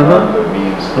well. I mean, I'm the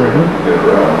means for him to get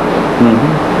around.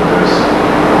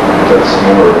 That's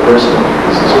more personal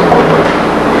because it's more like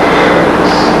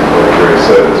Gary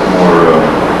said, it's more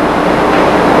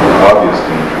obvious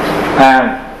dangers. And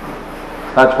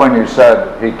that's when you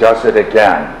said he does it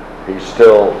again. He's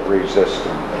still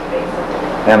resistant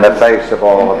in the face of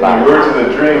all of In that. the words of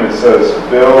the dream, it says,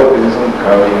 Bill isn't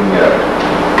coming yet.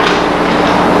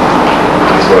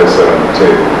 That's what I said on the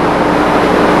tape.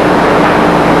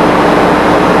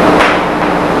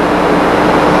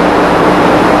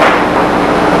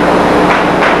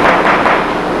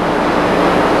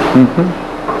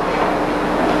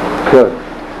 Good.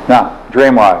 Now,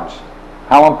 dream-wise,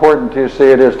 how important do you see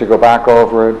it is to go back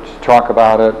over it, to talk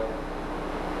about it?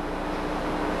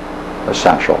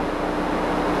 Essential.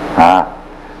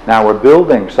 Now we're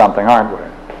building something, aren't we?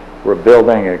 We're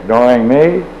building ignoring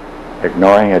me,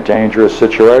 ignoring a dangerous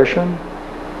situation.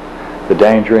 The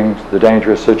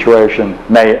dangerous situation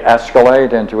may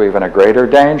escalate into even a greater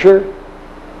danger.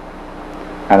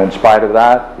 And in spite of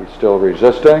that, he's still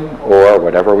resisting, or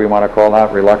whatever we want to call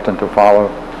that, reluctant to follow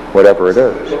whatever it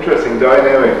is. Interesting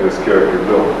dynamic of this character,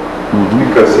 Bill.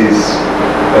 Because he's,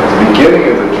 at the beginning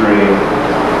of the dream,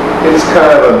 it's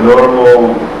kind of a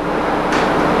normal,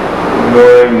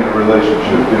 ignoring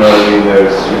relationship. You know what I mean?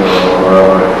 There's,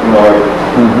 like,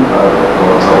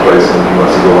 going someplace and he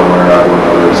wants to go one way or not go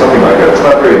another, something like that. It's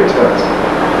not very intense.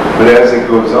 But as it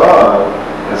goes on,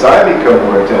 as I become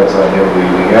more intense on him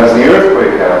leaving, as the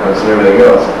earthquake happens and everything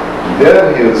else,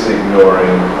 then his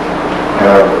ignoring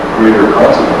have greater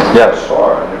consequences. Yes.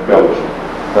 Far in Belgium.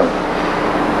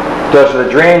 Does the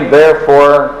dream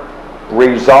therefore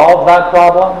resolve that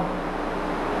problem?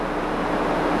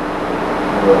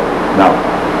 No.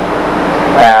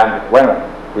 And wait a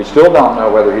minute, we still don't know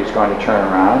whether he's going to turn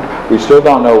around. We still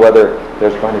don't know whether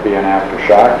there's going to be an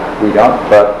aftershock. We don't,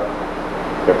 but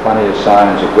there are plenty of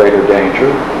signs of greater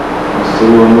danger.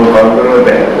 Still don't know if I'm going to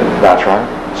abandon him. That's right.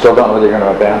 Still don't know whether you're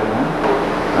going to abandon him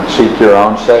and seek your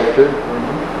own safety.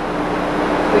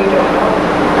 We don't know.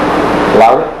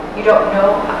 Louder? You don't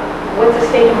know what's the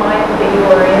state of mind that you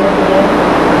are in at the end?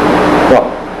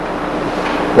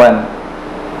 Well,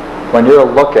 when you're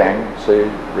looking, see,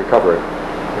 recover it,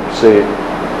 you see,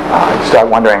 you start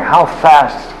wondering how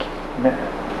fast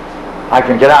I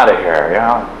can get out of here, you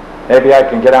know? Maybe I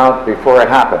can get out before it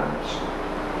happens.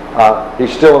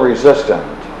 He's still resistant.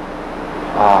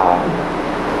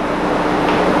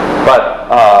 But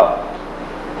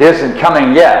he isn't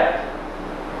coming yet.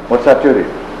 What's that do to you?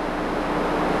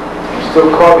 I'm still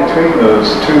caught between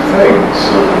those two things.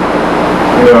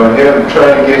 Him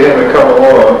trying to get him to come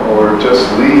along or just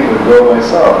leave and go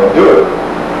myself and do it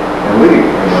and leave.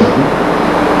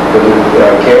 But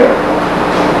I can't.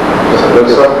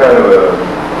 There's some kind of a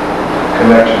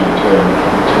connection between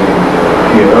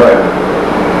he and I.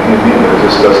 It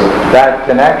just doesn't. That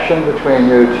connection between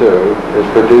you two is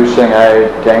producing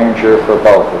a danger for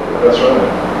both of you. That's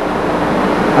right.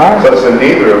 All right. Such that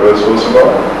neither of us will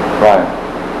survive. Right.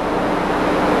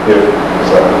 If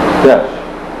it's like. Yes.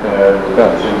 And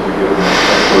it seems to get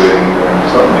escalating in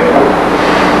some manner.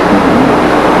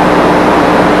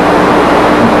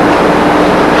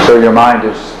 So your mind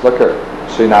is, look at,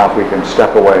 see now if we can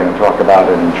step away and talk about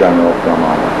it in general for a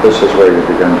moment. This is where you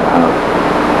begin to have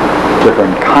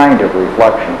different kind of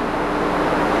reflection.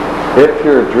 If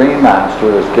your dream master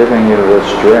is giving you this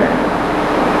dream,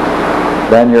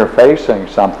 then you're facing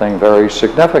something very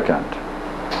significant.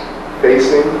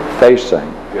 Facing?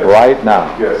 Facing, yes. Right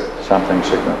now, yes. Something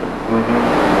significant.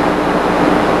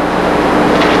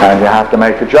 And you have to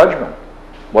make a judgment.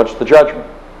 What's the judgment?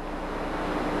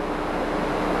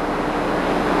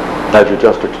 As you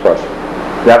just expressed.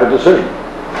 You have a decision. I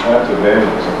have to abandon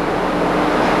something.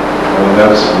 I mean,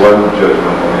 that's one judgment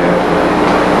I may have to make.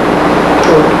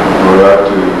 We're out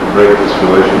to break this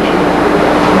relationship.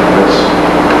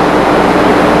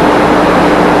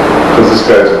 Because this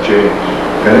guy's a change.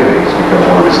 If anything, he's become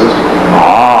more resistant.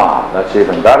 Ah, that's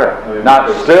even better. Not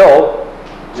still.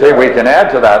 See, we can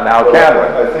add to that now, Well, can't we?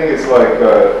 I think it's like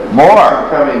More. It's not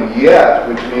coming yet,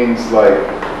 which means like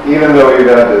even though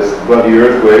you've had this bloody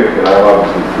earthquake and I'm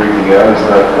obviously freaking out, he's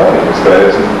not coming. This guy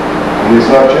isn't. He's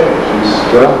not changed. He's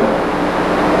still doing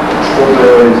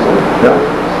what he's doing. Yeah.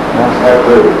 It's not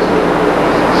there.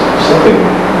 It's something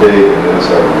big in this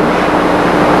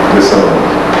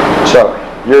dissonance. So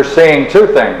you're seeing two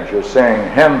things. You're seeing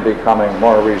him becoming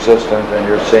more resistant, and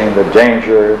you're seeing the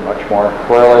danger much more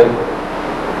clearly,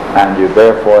 and you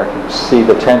therefore can see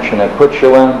the tension it puts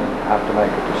you in. You have to make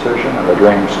a decision, and the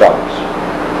dream stops.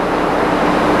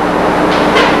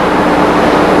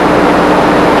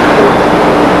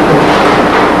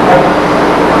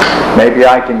 Maybe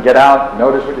I can get out.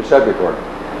 Notice what you said before.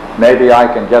 Maybe I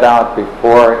can get out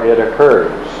before it occurs.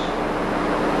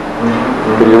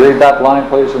 Could you read that line,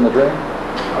 please, in the dream?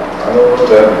 I don't know what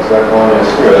that exact line is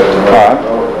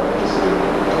here.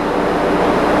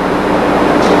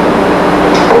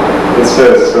 It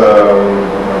says,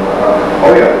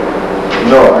 oh yeah,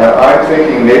 no, I'm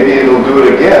thinking maybe it'll do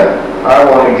it again. I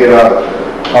want to get out of it.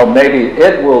 Oh, maybe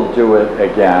it will do it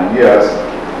again. Yes.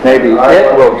 Maybe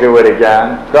it will do it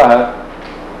again. Go ahead.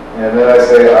 And then I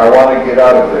say, I want to get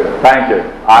out of there. Thank you.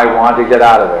 I want to get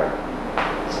out of there.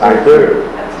 Thank you.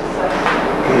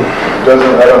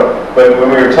 Doesn't, I don't, but when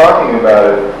we were talking about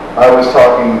it, I was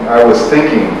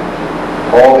thinking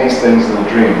all these things in the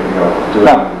dream, you know,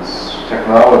 doing this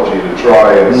technology to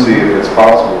try and see if it's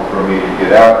possible for me to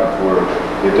get out before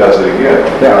it does it again,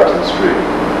 get out to the street.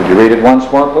 Could you read it once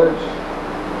more, please?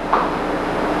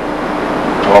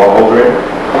 Oh, the whole dream?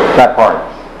 That part.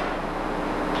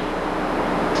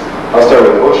 I'll start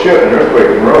with, oh shit, an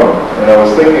earthquake in Rome. And I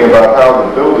was thinking about how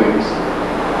the buildings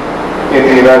in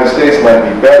the United States might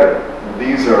be better.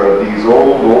 These are these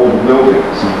old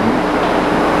buildings.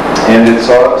 And it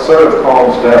sort of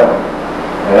calms down.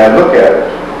 And I look at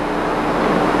it.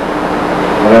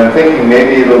 And I'm thinking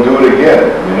maybe it'll do it again,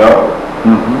 you know?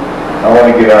 I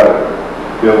want to get out of it.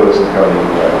 Bill isn't coming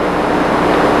yet.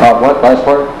 What? Last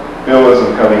part? Bill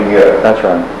isn't coming yet. That's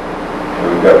right.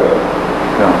 We got that.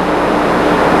 Yeah.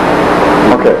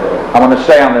 Okay. I want to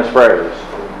stay on this phrase.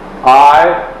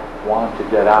 I want to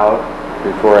get out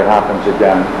before it happens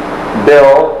again.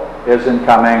 Bill isn't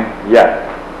coming yet,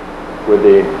 with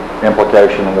the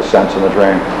implication and the sense in the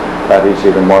dream that he's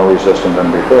even more resistant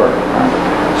than before.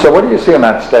 Right? So what do you see in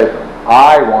that statement?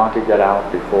 I want to get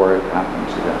out before it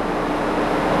happens again.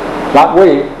 Not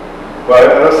we. Well,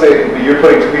 I don't say, but you're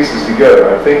putting two pieces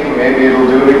together. I'm thinking maybe it'll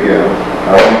do it again.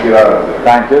 I want to get out of there.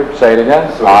 Thank you. Say it again.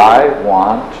 So I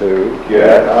want to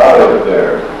get out of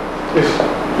there.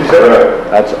 Is that right?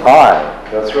 That's I.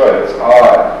 That's right. It's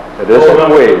I. It isn't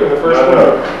we. The first one,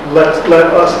 let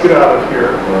us get out of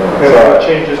here. And then it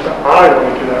changes to I want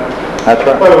to get out of here. That's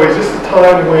right. By the way, is this the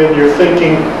time when you're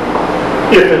thinking,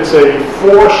 if it's a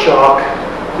foreshock,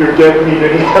 you're dead meat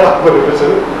anyhow, but if it's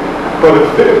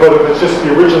just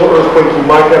the original earthquake, you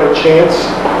might have a chance.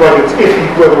 Like it's iffy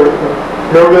whether.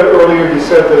 Remember that earlier you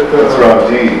said that. That's around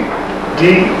D.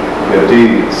 D. Yeah,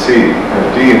 D, C, and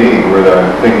D and E, where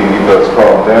I'm thinking even though it's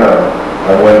calmed down,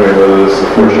 I'm wondering whether this is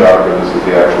a foreshock or this is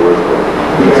the actual earthquake.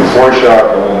 If it's a foreshock,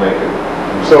 I won't make it.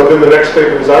 So then the next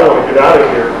statement is, I want to get out of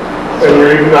here. And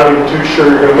you're even not even too sure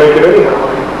you're going to make it anyhow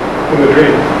in the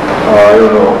dream. I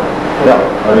don't know. Yeah.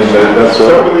 I mean, that's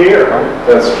It's up in the air.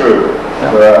 That's true.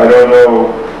 But I don't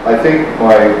know. I think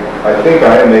I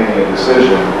am making a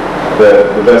decision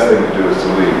that the best thing to do is to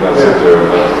leave, not sit there and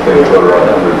let things go around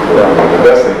the third floor. The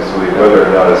best thing is to leave, whether or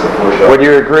not it's a foreshock. Would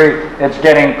you agree it's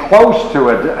getting close to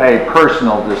a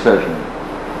personal decision?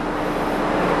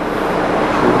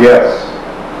 Yes.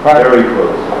 Right. Very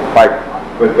close. Like,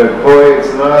 But boy,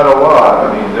 it's not a lot.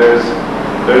 I mean,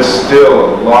 there's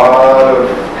still a lot of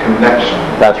connection.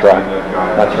 That's right. between that guy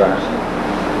and That's us.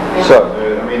 right.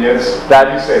 So, I mean, it's,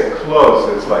 that you say close,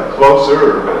 it's like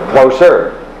closer, but not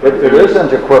closer. It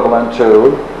isn't equivalent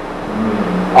to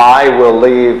I will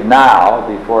leave now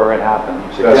before it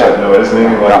happens again. That's right. No, it isn't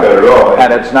anything like that at all.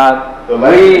 And it's not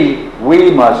The we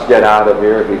must get out of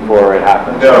here before it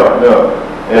happens. No.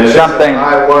 And It's something.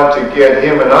 I want to get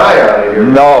him and I out of here.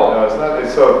 No. It's not.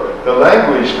 So the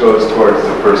language goes towards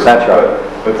the person. That's right.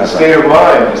 But the state of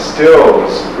mind is still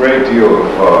this great deal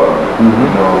of,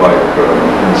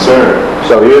 concern.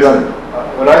 So you don't.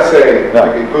 When I say, Yeah.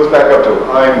 like, it goes back up to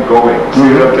I'm going. See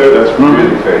it up there? That's really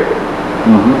fake.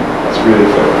 That's really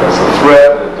fake. That's a threat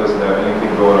that doesn't have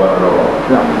anything going on at all.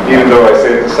 Yeah. Even though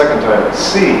second time at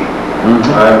C,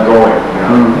 I'm going, you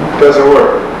know. It doesn't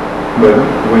work. But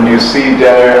when you see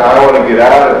down there, I want to get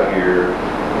out of here,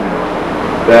 you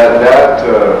know,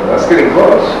 that's getting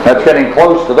close. That's getting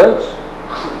close to this.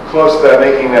 Close to that,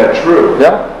 making that true.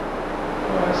 Yeah.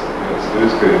 It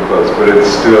is getting close, but it's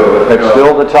still... It's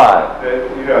still the tie.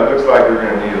 You know, it looks like we're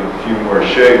going to need a few more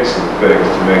shakes and things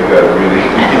to make that really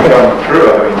come true.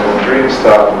 I mean, the dream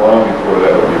stopped long before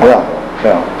that would be resolved.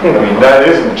 Yeah. I mean, that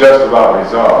isn't just about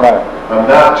resolve. Right. I'm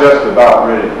not just about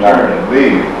ready to turn and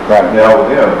leave now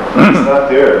with him. It's not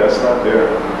there. That's not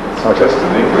there. It's just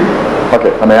an inkling.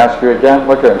 Okay, let me ask you again.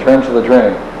 Look here, in terms of the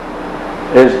dream,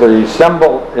 is the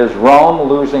symbol, is Rome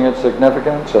losing its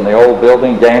significance and the old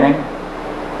building gaining?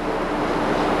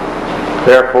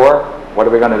 Therefore, what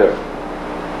are we going to do?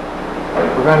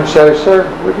 We're going to say, sir,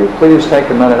 would you please take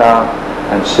a minute out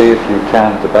and see if you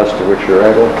can, to the best of which you're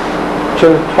able,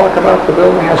 to talk about the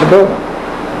building as a building.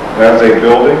 As a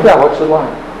building? Yeah, what's it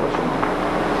like?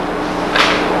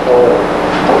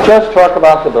 Just talk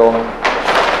about the building.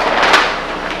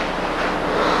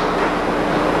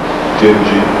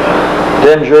 Dingy.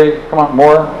 Dingy. Come on,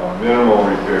 more. Minimal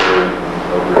repair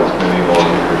over its many long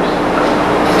years.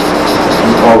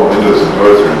 All the windows and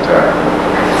doors are intact.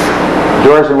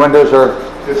 Doors and windows are...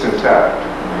 It's intact.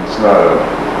 It's not a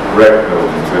wreck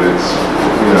building, but it's,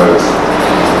 you know, it's,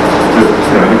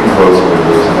 you know, you can close the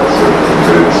windows and that sort of thing,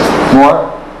 but it's... More?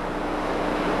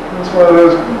 It's one of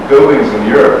those buildings in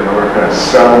Europe, you know, where it kind of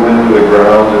settled into the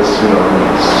ground. It's, you know,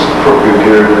 it's crooked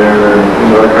here and there, and, you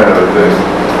know, that kind of a thing.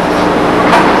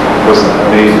 It wasn't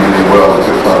made really well with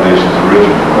the foundations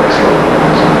originally, like some of the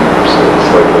things in Europe. So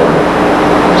it's like a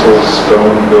old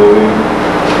stone building.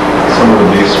 Some of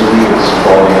the masonry is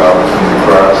falling out from the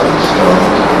cracks of the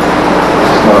stones.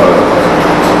 It's not a...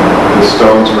 The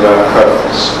stones were not cut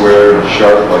square and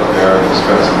sharp like they are in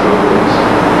expensive buildings.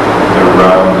 They're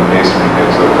round and masonry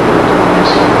makes up the difference.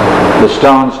 The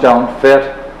stones don't fit?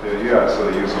 Yeah, so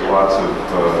they use lots of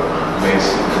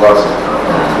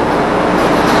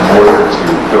mortar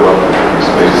to fill up the different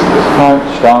spaces. Right,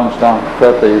 stones don't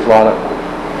fit. They use a lot of...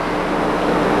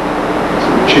 It's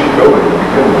a cheap building to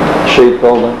begin with. Cheap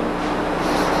building.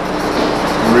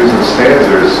 The reason it stands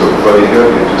there is so bloody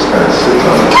heavy, it just kind of sits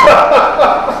on it.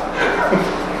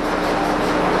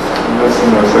 And that's,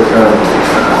 you know, it's like kind of...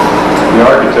 The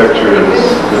architecture is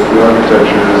that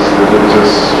they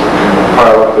just, you know,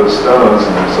 pile up those stones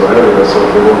and they're so heavy, that's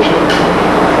what they won't change.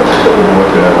 That's what we're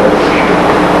looking at.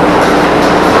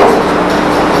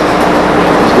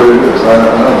 That's what it is. I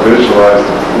don't visualize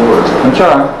the floors. That's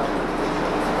all right.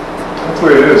 That's the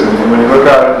way it is. And when you look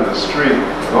out into the street,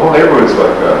 the whole neighborhood's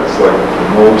like that. It's like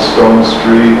an old stone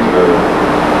street,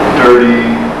 dirty.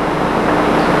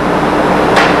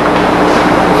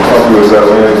 Probably was that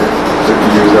way 50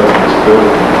 years after this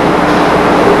building.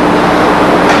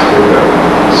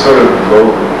 Sort of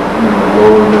low, you know,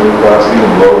 lower middle class,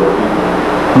 even lower people.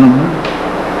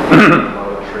 A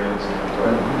lot of transient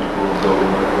type people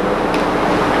building like that.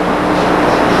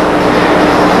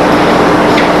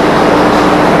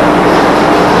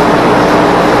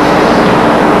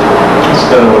 That's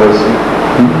kind of what I see.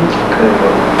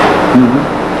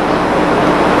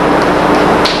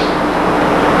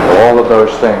 All of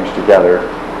those things together.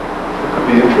 It could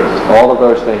be interesting. All of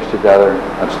those things together,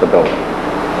 that's the building.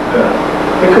 Yeah.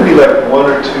 It could be like one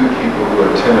or two people who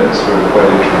are tenants who are quite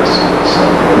interested in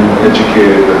something.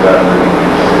 Educated but not living.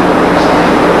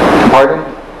 Pardon?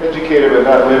 Educated but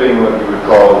not living what you would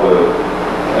call the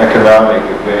economic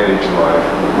advantage life.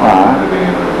 Living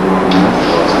in a room with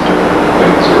lots of different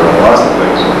things around. Lots of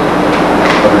things.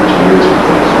 Hundreds of years of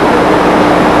things.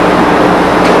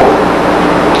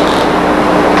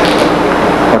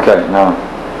 Okay, now,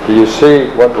 do you see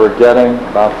what we're getting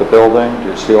about the building? Do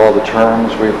you see all the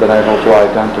terms we've been able to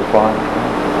identify?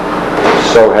 It's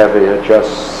so heavy, it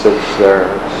just sits there.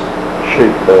 It's a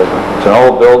cheap building. It's an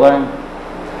old building.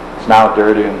 It's now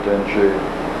dirty and dingy.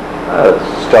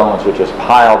 Stones are just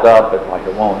piled up, like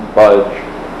it won't budge.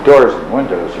 Doors and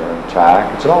windows are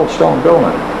intact. It's an old stone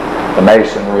building. The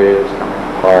masonry is coming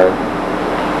apart.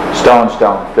 Stones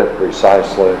don't fit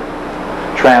precisely.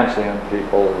 Transient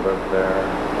people live there.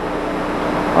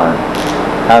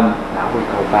 And now we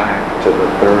go back to the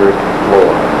third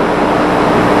floor.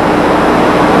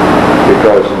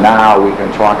 Because now we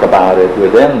can talk about it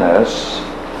within this,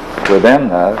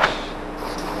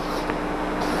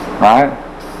 right?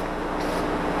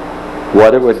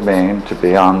 What it would mean to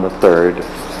be on the third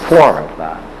floor of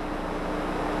that.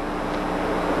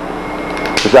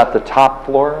 Is that the top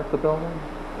floor of the building?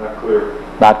 Not clear.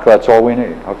 Not, that's all we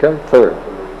need, okay? Third.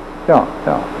 Yeah.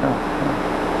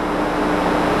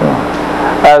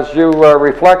 As you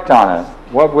reflect on it,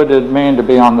 what would it mean to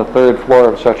be on the third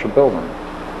floor of such a building?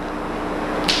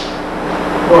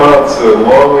 Well, it's a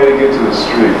long way to get to the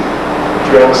street.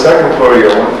 If you're on the second floor, you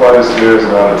got one flight of stairs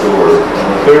and not a door. On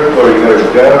the third floor, you got to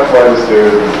go down a flight of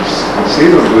stairs.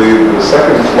 Conceivably, the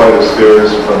second flight of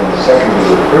stairs from the second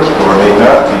to the first floor may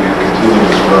not be a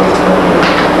continuous run.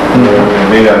 It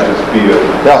may not just be a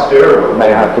stairwell.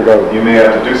 May have to go. You may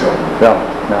have to do something. Yeah.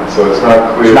 So it's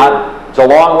not clear. It's a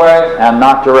long way and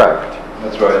not direct.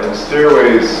 That's right. And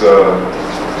stairways,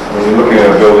 when you're looking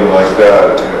at a building like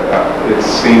that, it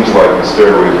seems like the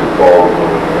stairways would fall with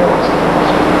everything else.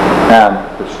 And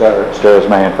the stairs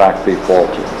may in fact be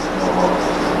faulty.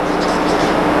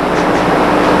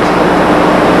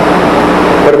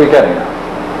 What are we getting at?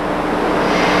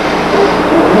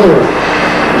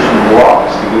 There's some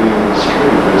blocks to get into the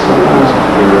street.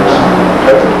 There's some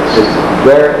heavens.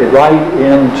 There, right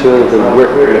into the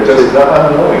It's just not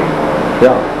unknowing.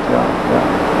 Yeah.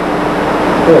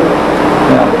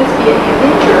 Would this be an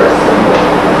image or a symbol?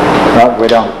 No, we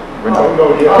don't.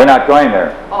 We're not going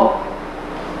there. Oh.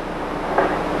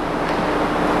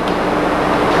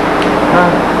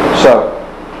 So,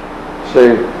 see,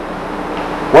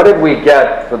 what did we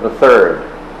get for the third?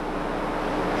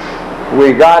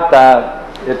 We got that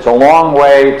it's a long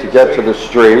way to get to the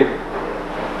street,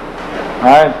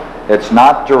 right? It's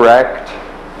not direct.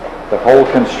 The whole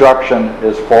construction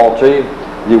is faulty.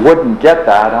 You wouldn't get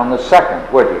that on the second,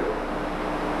 would you?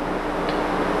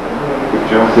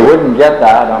 You wouldn't get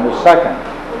that on the second.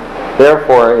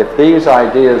 Therefore, if these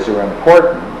ideas are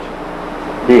important,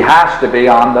 he has to be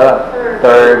on the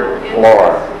third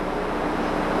floor.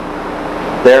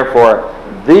 Therefore,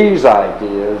 these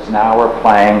ideas now are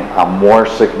playing a more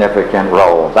significant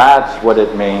role. That's what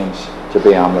it means to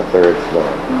be on the third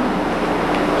floor.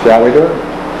 Shall we do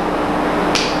it?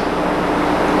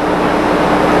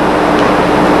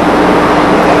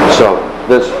 So,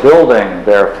 this building,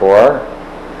 therefore,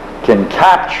 can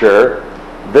capture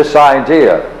this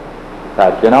idea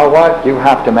that, you know what, you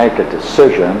have to make a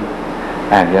decision,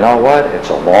 and you know what, it's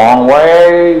a long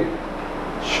way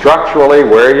structurally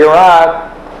where you're at.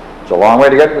 It's a long way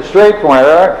to get to the street from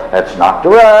where it's not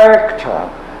direct,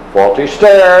 faulty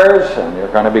stairs, and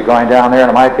you're going to be going down there and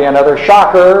it might be another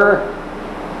shocker.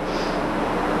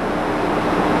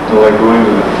 So like going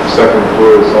to the second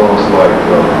floor is almost like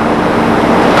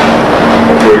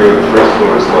where you go to the first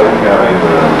floor is like having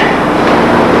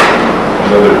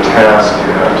another task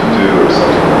you have to do or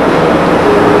something like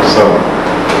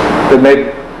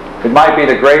that. It might be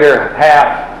the greater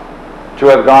half to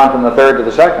have gone from the third to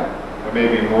the second.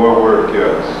 Maybe more work,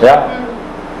 yes. Yeah.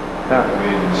 I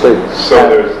mean, so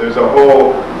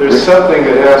there's something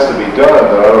that has to be done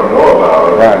that I don't know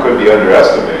about. Right. It could be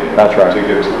underestimated. That's right. To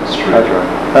get to the street. That's right.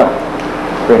 Well,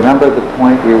 remember the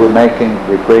point we were making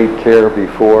with great care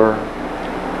before?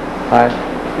 Right?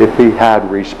 If he had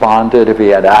responded, if he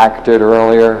had acted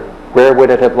earlier, where would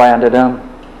it have landed him?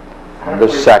 On the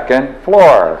second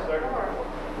floor.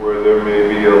 Where there may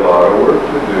be a lot of work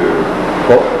to do.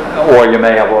 Well, or you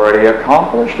may have already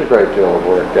accomplished a great deal of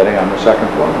work getting on the second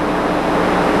floor.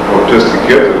 Well, just to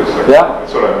get to the second floor.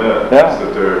 That's what I meant. Yeah. Is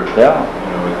that there, yeah.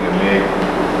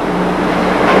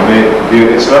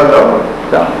 It's not known.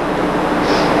 Yeah.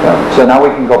 Yeah. So now we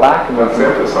can go back and let's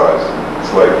emphasize.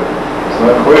 It's like, it's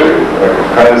not clear. I can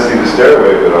kind of see the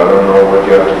stairway, but I don't know what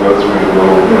you have to go through to go,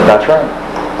 That's right.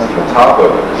 That's the top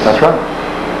of it. That's right.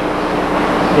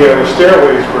 Yeah, the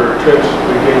stairways were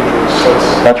intrinsically dangerous.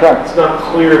 That's right. It's not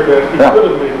clear that he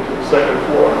could have made it to the second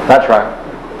floor. That's right.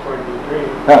 According to the dream.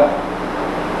 Yeah.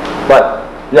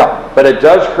 But it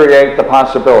does create the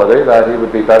possibility that he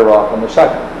would be better off on the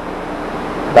second.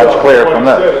 That's clear from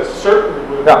this. It certainly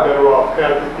would have been better off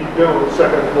had he been on the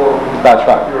second floor when That's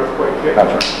right. the earthquake hit.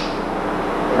 That's right.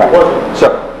 It wasn't.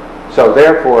 So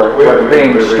therefore,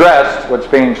 what's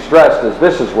being stressed is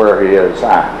this is where he is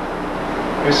at.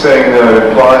 You're saying that it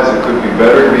implies it could be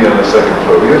better to be on the second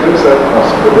floor. Is that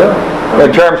possible? Yeah.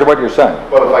 In terms of what you're saying.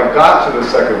 Well, if I got to the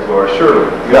second floor, surely,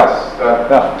 yes,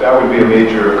 that would be a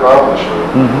major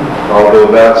accomplishment. Mm-hmm.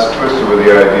 Although that's twisted with the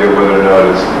idea of whether or not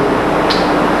it's,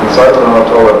 since I don't know how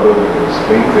tall that building is,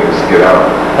 the main thing is to get out.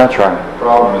 That's right. The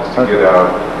problem is to get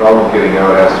out. The problem of getting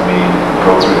out has to mean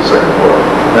go through the second floor.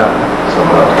 Yeah.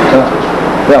 Somehow to get to the first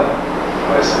floor.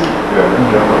 Yeah. I see. Yeah,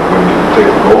 definitely. When you take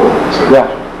the goal into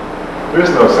consideration.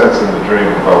 There's no sense in the dream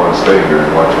if I want to stay here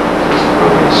and watch this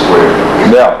building sway.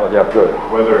 Good.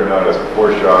 Whether or not it's a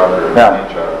foreshock or a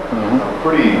heat shock.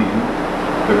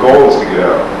 The goal is to get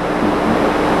out.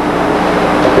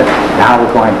 Okay. Now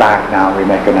we're going back now, we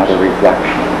make another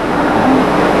reflection.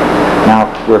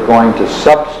 Now we're going to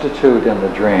substitute in the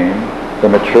dream the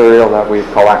material that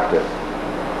we've collected.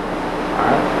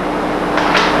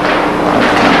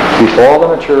 Keep all the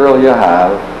material you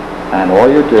have, and all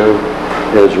you do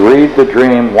is read the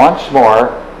dream once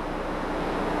more.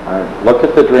 Look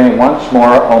at the dream once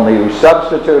more, only you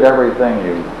substitute everything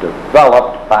you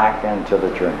developed back into the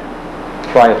dream.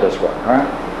 Try it this way, all right?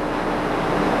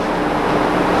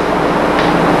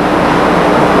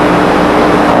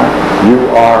 You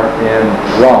are in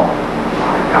Rome.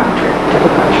 My country.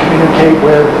 Difficult to communicate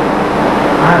with.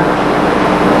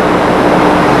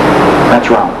 That's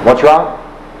wrong. What's wrong?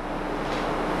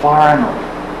 Foreign.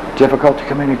 Difficult to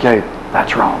communicate.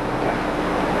 That's wrong. Okay.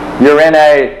 You're in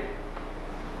a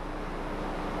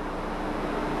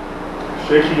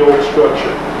shaky old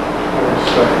structure.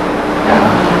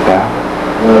 Yeah.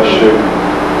 Not shaky.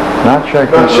 Not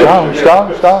shaky. Not shaky.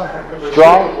 Strong.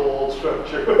 Strong. Old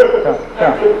structure.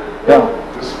 Yeah.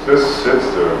 This sits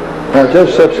there. Yeah, it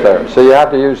just sits there. So you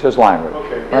have to use his language.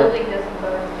 Okay. Building doesn't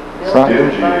burn. Right.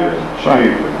 Dingy and cheap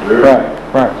and dirty.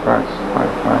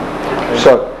 Right.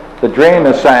 So the dream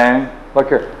is saying, look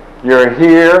here, you're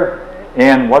here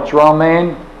in, what's Rome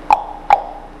mean?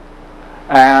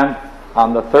 And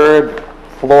on the third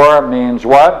floor means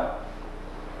what?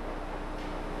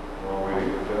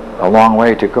 A long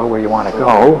way to go where you want to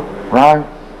go, right?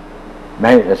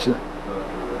 May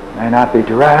not be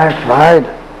direct, right?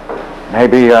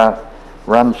 Maybe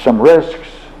run some risks.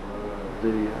 I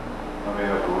may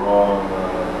have the wrong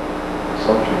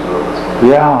assumptions of it.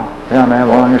 Yeah, may have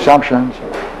wrong assumptions.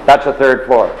 That's the third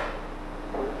floor.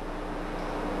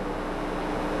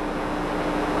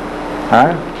 All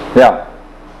right? Yeah.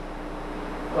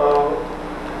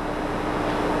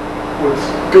 Would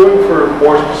doing for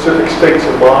more specific states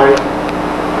of mind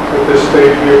at this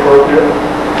stage be appropriate?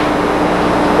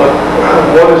 But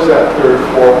what is that third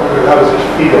floor? I mean, how does it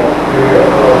feel?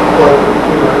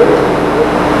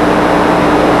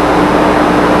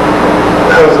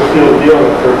 How does it feel to be on the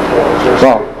third floor? Is there a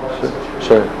Well,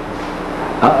 state of mind?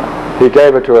 he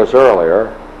gave it to us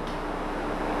earlier.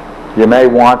 You may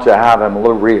want to have him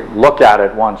look at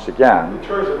it once again. In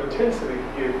terms of intensity,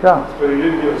 he gave, Yeah. but he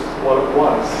didn't give us what it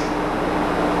was.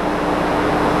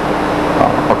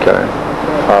 Okay.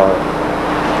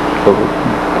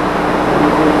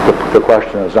 The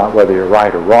question is not whether you're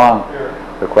right or wrong.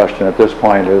 The question at this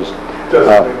point is,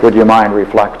 would you mind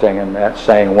reflecting and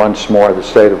saying once more the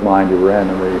state of mind you were in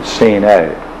the scene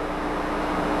A?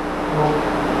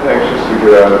 Anxious to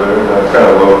get out of there. That's kind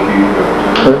of low key.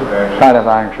 Kind of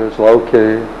anxious, low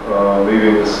key.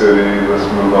 Leaving the city. Let's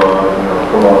move on.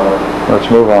 Come on. Let's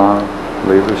move on.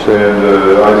 Leave the city.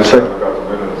 And I just got the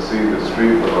window to see the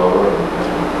street below.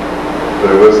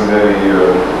 There wasn't any,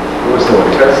 there was no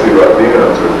intensity about being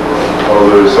on third floor.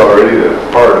 Although there's already that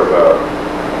part about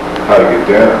how to get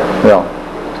down. Yeah.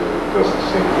 But it doesn't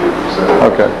seem to be a percentage.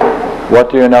 Okay. What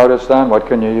do you notice then? What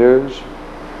can you use?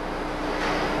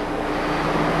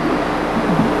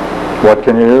 What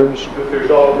can you use? That there's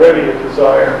already a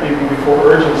desire, even before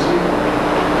urgency,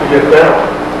 to get down.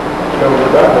 No,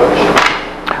 that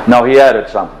much. No, he added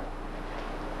something.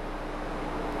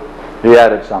 He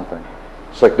added something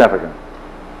significant.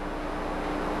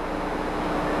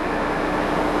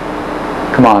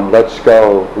 Come on, let's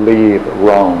go leave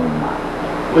Rome.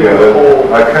 Yeah,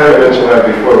 I kind of mentioned that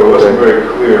before, but it wasn't very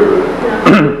clear, but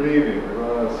we're leaving, we're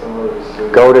going to some other city.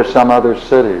 Go to some other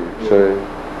city. See,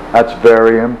 that's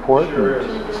very important. Sure is.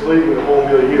 It's leaving the whole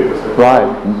milieu. Isn't it?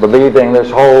 Right, believing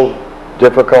this whole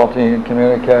difficulty in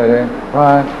communicating,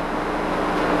 right?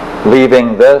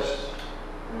 Leaving this.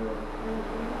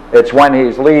 It's when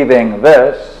he's leaving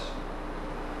this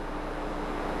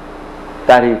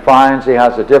that he finds he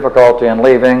has a difficulty in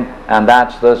leaving, and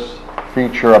that's this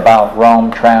feature about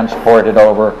Rome transported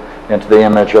over into the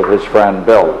image of his friend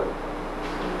Bill.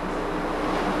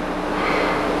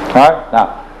 All right,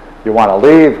 now, you want to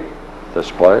leave this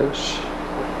place,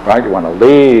 right? You want to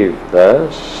leave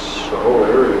this. The whole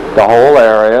area. The whole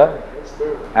area.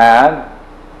 And,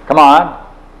 come on,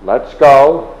 let's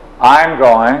go. I'm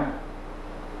going.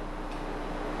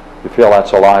 You feel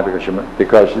that's a lie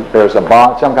because there's a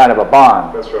bond, some kind of a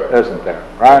bond, That's right. isn't there,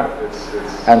 right? It's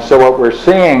And so what we're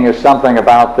seeing is something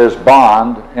about this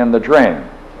bond in the dream.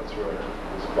 That's right.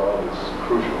 This bond is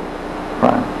crucial.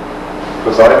 Right.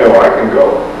 Because I know I can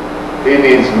go. He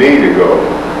needs me to go,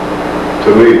 to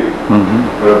leave. Mm-hmm.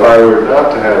 But if I were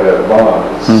not to have that bond,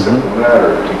 it's a simple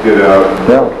matter to get out and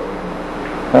go.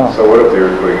 Yeah. So what if the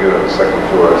earthquake hit on the second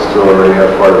floor? I still already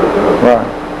have part of it done.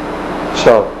 Right.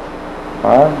 So,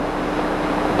 all right.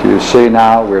 Do you see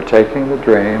now we're taking the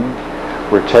dream,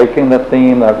 we're taking the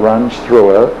theme that runs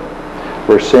through it,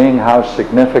 we're seeing how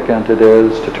significant it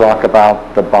is to talk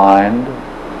about the bind,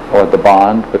 or the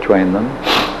bond between them.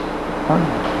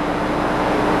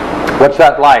 What's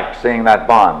that like, seeing that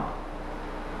bond?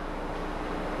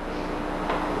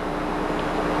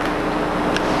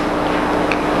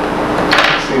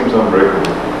 seems unbreakable.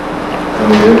 I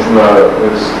mean, it's not,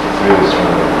 it's really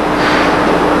strong.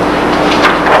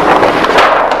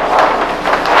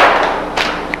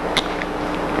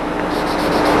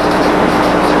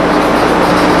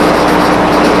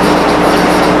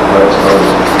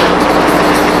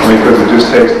 Because it just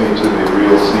takes me to the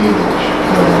real scene which,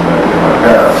 in my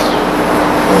past,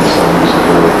 when some years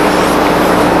ago,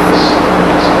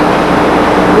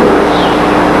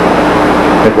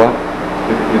 It what?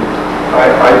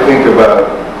 I think about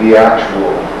the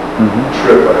actual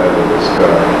trip I had with this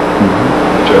guy,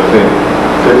 which I think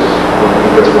fits.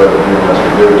 That's why the Dream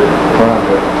Master did it.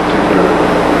 That particular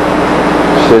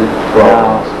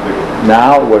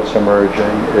now what's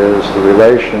emerging is the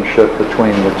relationship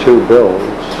between the two bills.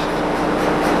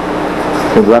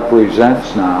 It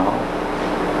represents now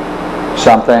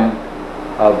something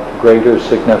of greater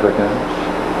significance,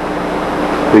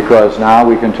 because now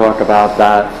we can talk about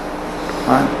that.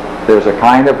 Right? There's a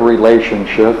kind of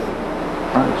relationship,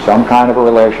 right? Some kind of a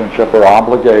relationship or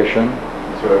obligation.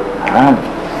 That's right.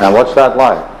 And what's that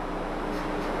like?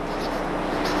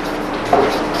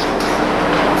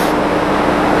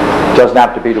 It doesn't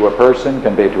have to be to a person,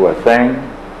 can be to a thing,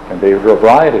 can be to a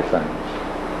variety of things.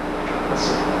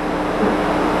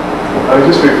 I was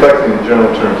just reflecting in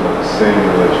general terms on the same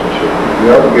relationship.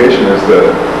 The obligation is that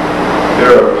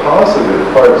there are positive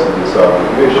parts of this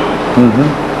obligation.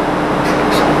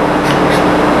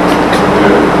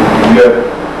 Yet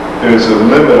there's a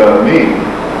limit on me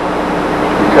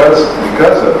because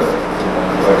of it.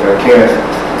 Like I can't.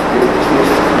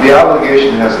 The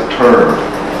obligation has a term.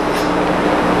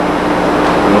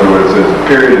 In other words, there's a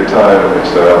period of time in which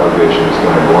that obligation is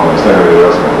going to go on. It's not going to be the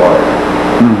rest of my life.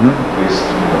 At least,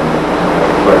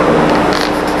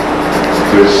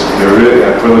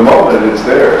 and for the moment it's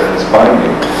there and it's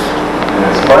binding. And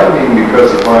it's binding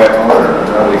because of my honor,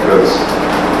 not because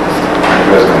you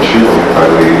guys are going to shoot me if I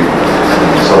leave.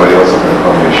 Somebody else is going to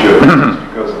call me a shit. It's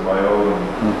because of my own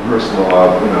personal,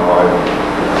 I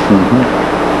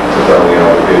took on the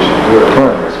obligation to do it.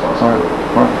 I'm responsible.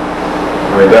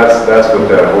 I mean, that's what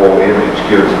that whole image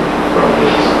gives me from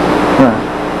this.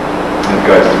 That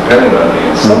guy's dependent on me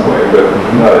in some way, but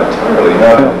not entirely,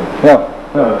 not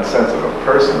in the sense of a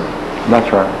person.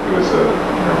 That's right. It was a,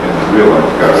 in the real life,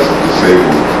 God was a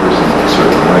disabled person in a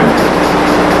certain way.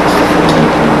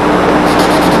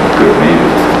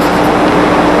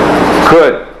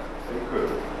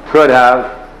 Could have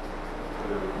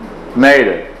made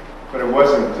it. But it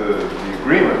wasn't the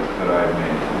agreement that I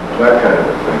made, that kind of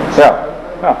thing.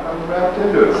 I'm wrapped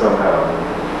into it somehow.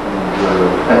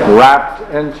 And, wrapped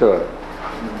into it.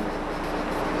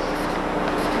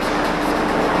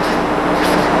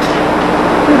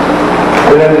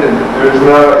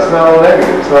 It's not all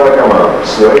negative. It's not like I'm a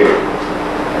slave.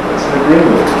 It's an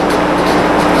agreement.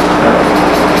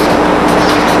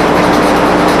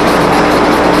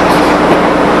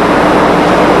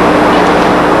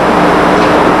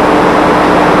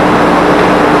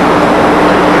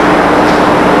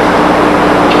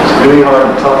 It's really hard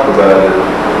to talk about it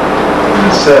in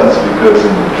a sense because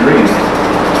in the dream,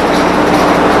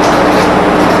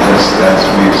 as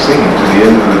we've seen, to the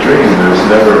end of the dream, there's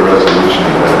never a resolution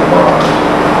of that bond.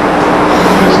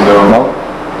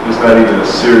 There's not even a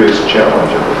serious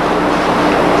challenge of it.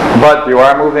 But you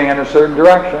are moving in a certain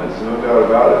direction. There's no doubt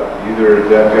about it. Either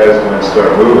that guy's going to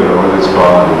start moving or this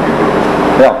bond will be broken.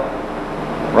 Yeah.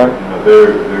 Right.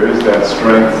 There is that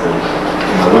strength,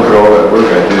 and look at all that work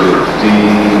I did at D,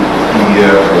 E,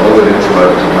 F, all that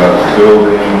intellect about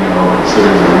building,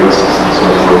 considering the risks and so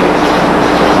forth.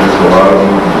 There's a lot of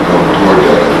movement going toward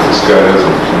that. If this guy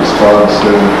doesn't respond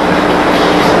soon,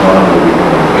 the bond will be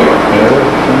going.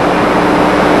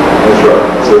 That's right.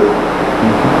 That's it.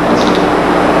 That's it.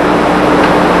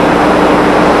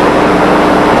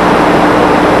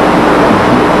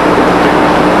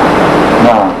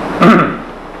 Now,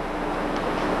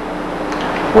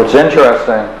 what's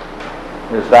interesting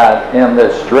is that in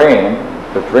this dream,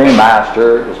 the Dream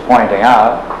Master is pointing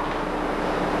out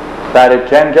that it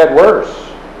can get worse.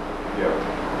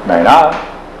 May not,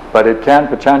 but it can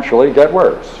potentially get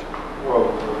worse. Well,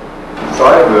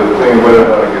 beside the thing of whether or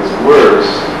not it gets worse,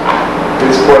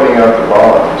 it's pointing out the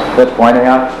bond. It's pointing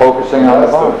out, focusing on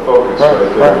the bond. That's the focus right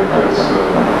there, because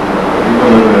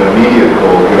even in an immediate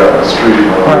goal, get out in the street,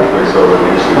 earthquakes over,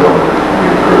 they usually don't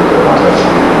reoccur that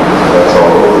intensity. That's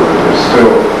all over, but there's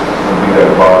still going to be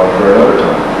that bond for another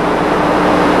time.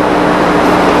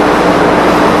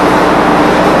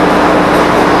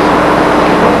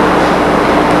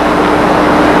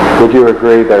 Would you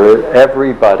agree that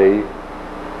everybody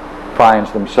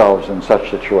finds themselves in such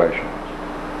situations?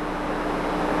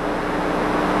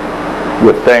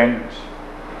 With things,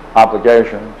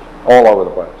 obligations, all over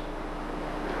the place.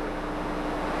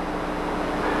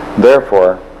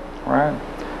 Therefore, right,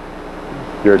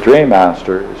 your dream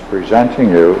master is presenting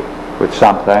you with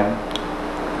something,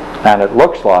 and it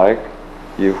looks like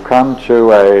you've come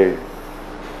to a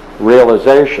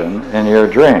realization in your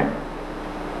dream.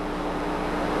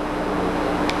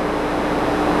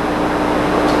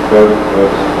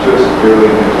 That's just barely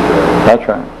hinted at. That's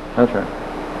right. That's right.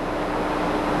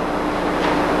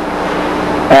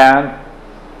 And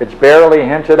it's barely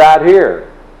hinted at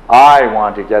here. I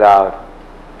want to get out.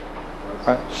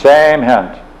 Right? Same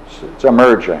hint. It's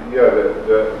emerging. Yeah,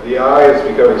 the I is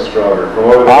becoming stronger. From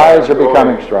over the Eyes are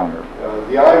becoming stronger.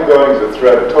 The I am going is a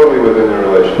threat totally within the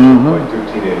relationship, like two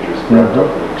teenagers wrapped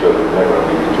up in each other, never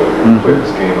meet each other, and play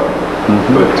this game out.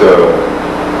 But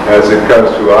as it comes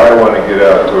to I want to get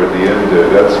out toward the end,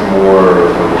 that's more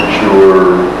of a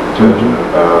mature judgment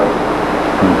about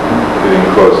getting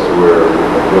close to where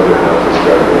whether or not this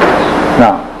guy goes.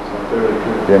 Now,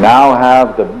 you now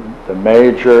have the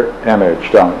major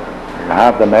image, don't you? You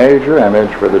have the major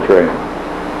image for the dream.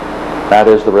 That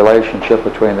is the relationship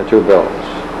between the two bills.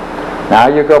 Now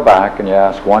you go back and you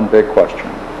ask one big question.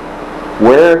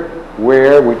 Where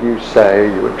would you say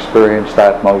you experienced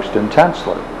that most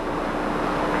intensely?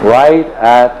 Right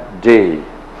at D.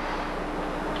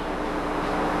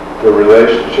 The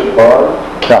relationship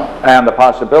bond? No. And the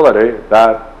possibility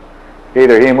that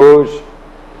either he moves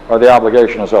or the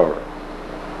obligation is over.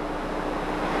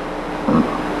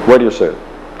 What do you see?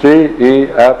 G, E,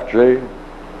 F, G?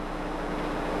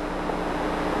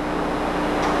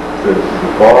 The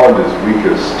bond is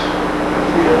weakest at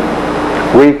the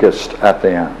end. Weakest at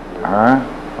the end. All right?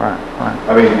 Right.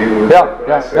 I mean,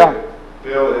 when I say yeah.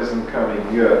 Bill isn't coming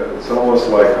yet, it's almost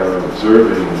like I'm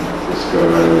observing this guy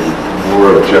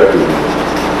more objectively.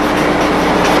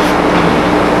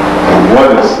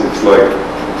 One is, it's like,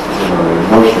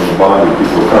 emotionally bonded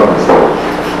people come, it's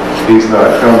like, he's not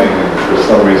coming, and for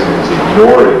some reason he's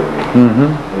ignoring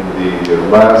me. And the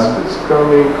last is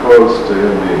coming close to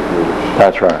him being foolish.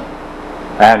 That's right.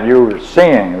 And you're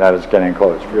seeing that it's getting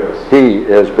closer. Yes. He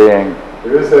is being...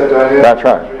 There is that dynamic. That's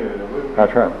right. Between it. It wouldn't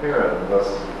That's be right. apparent unless,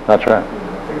 That's right. I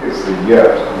think it's the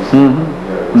yet. It's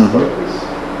like this.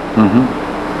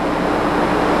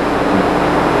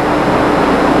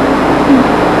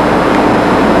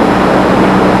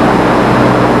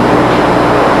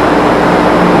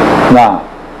 Now,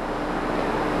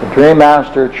 the Dream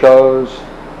Master chose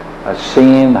a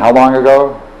scene, how long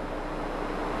ago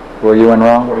were you in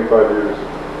Rome? 25 years.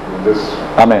 In this.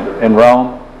 I mean, in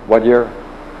Rome, what year?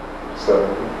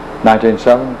 70.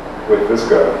 1970? With this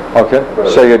guy. Okay,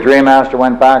 so your Dream Master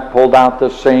went back, pulled out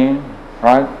this scene,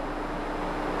 right?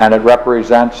 And it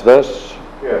represents this?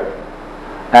 Yeah.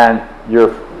 And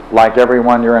you're, like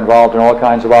everyone, you're involved in all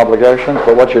kinds of obligations,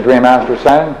 but what's your Dream Master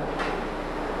saying?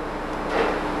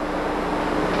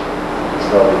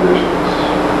 It's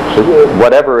obligations. So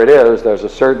whatever it is, there's a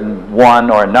certain one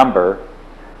or number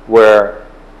where...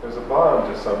 There's a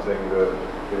bond to something that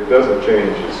if it doesn't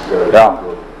change, it's got to be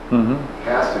broken.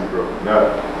 Has to be broken.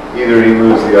 Not either he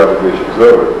moves, the obligation's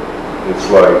over. It's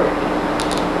like,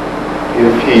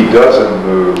 if he doesn't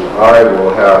move, I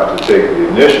will have to take the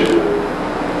initiative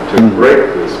to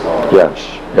break this bond.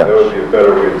 Yes. That would be a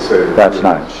better way to say it. That's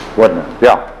nice, wouldn't it?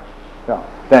 Yeah.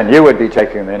 Then you would be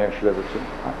taking the initiative.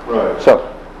 Right.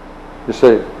 So, you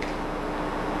see,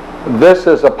 this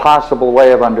is a possible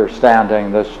way of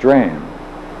understanding this dream.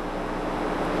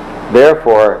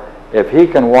 Therefore, if he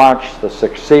can watch the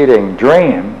succeeding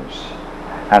dreams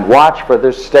and watch for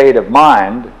this state of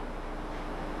mind,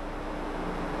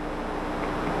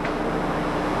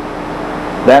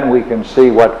 then we can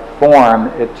see what form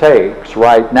it takes.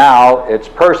 Right now, it's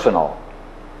personal.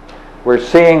 We're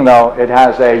seeing, though, it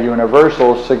has a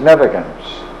universal significance.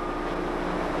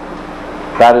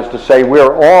 That is to say,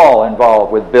 we're all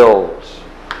involved with bills.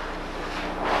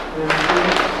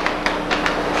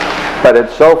 But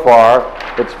it's so far,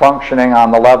 it's functioning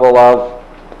on the level of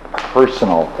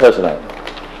personal, isn't it?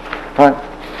 Right?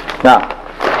 Now,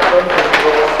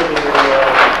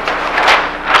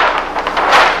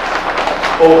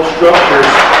 old structures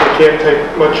that can't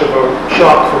take much of a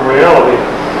shock from reality.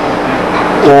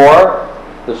 or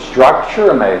the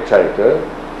structure may take it,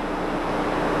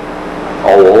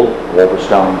 old, all the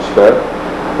stones fit,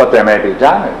 but there may be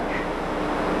damage.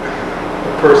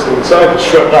 The person inside the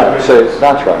structure. Right, so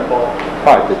that's right.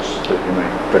 Right,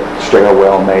 the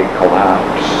stairwell may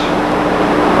collapse.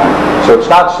 Right. So it's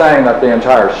not saying that the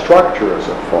entire structure is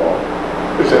at fault.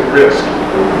 Is at risk.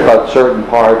 But certain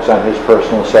parts and his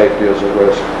personal safety is at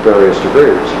risk, various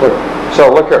degrees.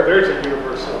 So look here. There's a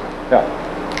universal. Yeah.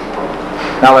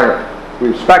 Now look here.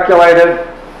 we've speculated.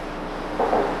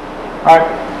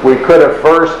 Right? We could have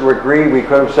first agreed, we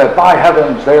could have said, by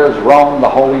heavens, there's Rome, the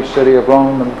holy city of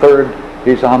Rome, and third,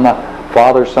 he's on the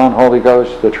Father, Son, Holy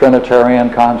Ghost, the Trinitarian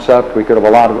concept. We could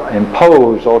have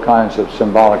imposed all kinds of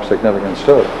symbolic significance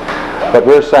to it. But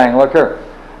we're saying, look here,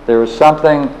 there is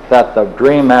something that the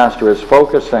dream master is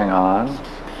focusing on,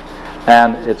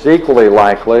 and it's equally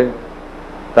likely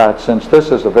that since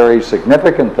this is a very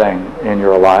significant thing in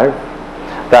your life,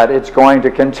 that it's going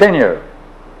to continue.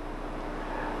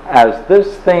 As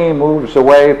this theme moves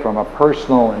away from a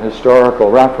personal and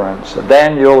historical reference,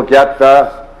 then you'll get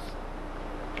the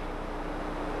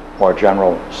more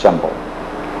general symbol.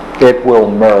 It will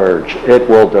merge. It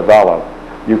will develop.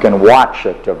 You can watch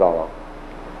it develop.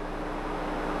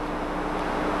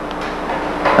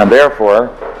 And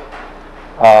therefore,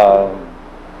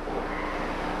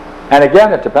 and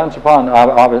again, it depends upon,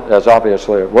 as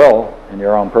obviously it will in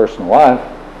your own personal life,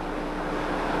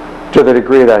 to the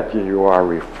degree that you are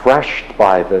refreshed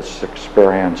by this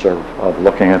experience of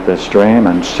looking at this dream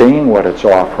and seeing what it's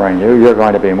offering you, you're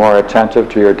going to be more attentive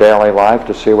to your daily life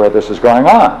to see where this is going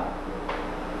on.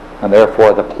 And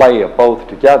therefore, the play of both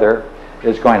together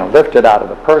is going to lift it out of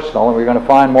the personal, and we're going to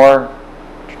find more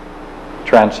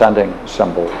transcending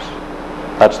symbols.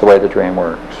 That's the way the dream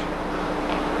works.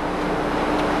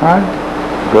 All right?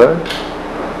 Good?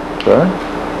 Good?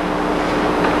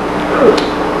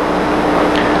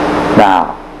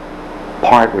 Now,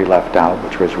 part we left out,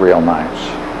 which was real nice,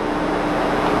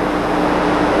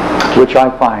 which I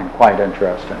find quite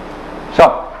interesting.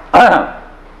 So,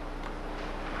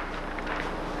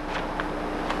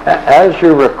 as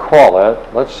you recall it,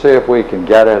 let's see if we can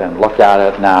get it and look at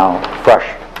it now fresh.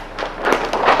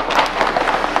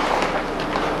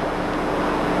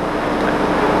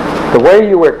 The way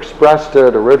you expressed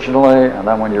it originally, and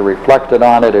then when you reflected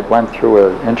on it, it went through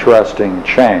an interesting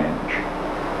change.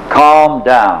 Calm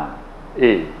down,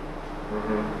 E.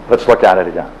 Let's look at it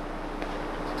again.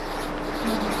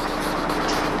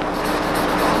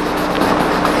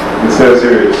 It says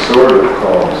here it sort of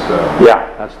calms down. Yeah,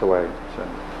 that's the way it says.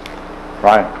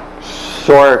 Right.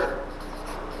 Sort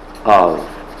of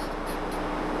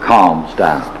calms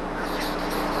down.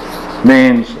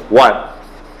 Means what?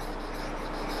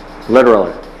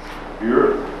 Literally.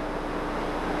 You're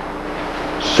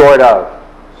Sort of.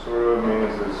 Sort of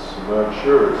means it's not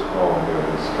sure it's calm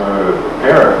down. It's kind of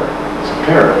apparent. It's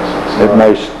apparent. It's It not,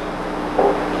 may.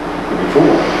 could be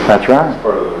fooled. That's right. It's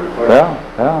part of the reflection.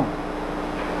 Yeah, yeah.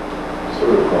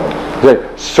 Sort of calms. The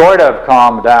sort of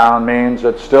calm down means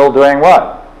it's still doing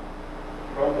what?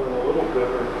 Probably a little bit.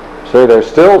 Or See, there's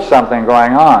still something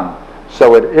going on.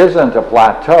 So it isn't a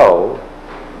plateau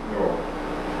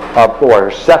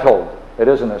or settled. It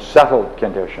isn't a settled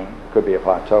condition. It could be a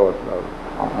plateau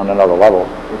on another level.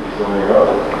 Could be going up.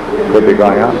 Could be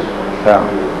going up. Yeah.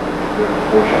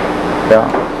 Yeah.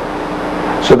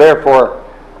 So therefore,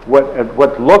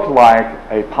 what looked like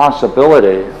a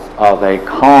possibility of a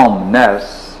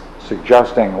calmness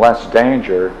suggesting less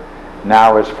danger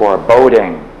now is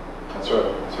foreboding. That's right.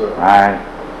 That's right. Right?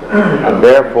 And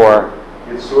therefore,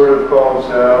 it sort of calms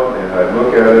down, and I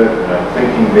look at it, and I'm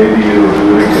thinking maybe it'll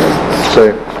do it again.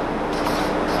 see,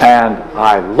 and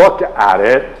I look at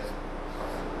it,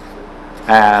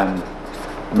 and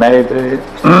maybe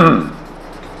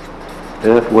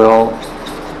it will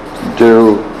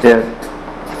do it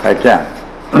again.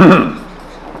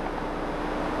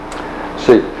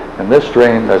 See, in this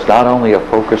dream, there's not only a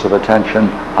focus of attention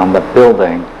on the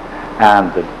building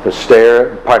and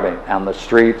and the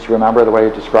streets, remember the way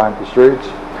he described the streets?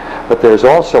 But there's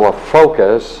also a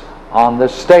focus on the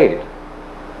state.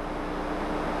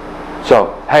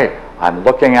 So, hey, I'm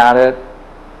looking at it,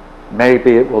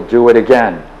 maybe it will do it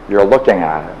again. You're looking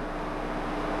at it.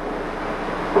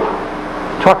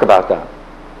 Talk about that.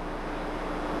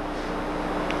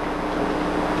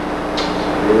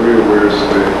 Very weird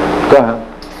state. Go ahead.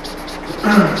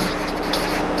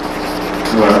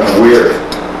 Weird.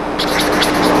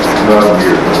 Not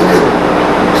weird, but weird. It's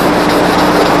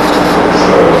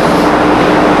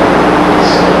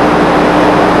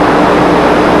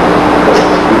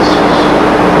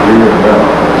weird now.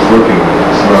 It's looking,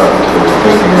 it's not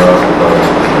thinking out about it.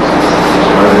 It's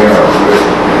finding out.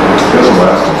 It doesn't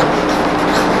last long.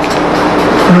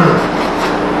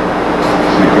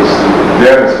 See, because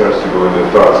then it starts to go into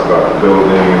thoughts about the building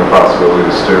and the possibility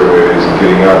of stairways and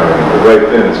getting out there. But right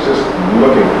then, it's just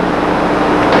looking,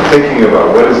 thinking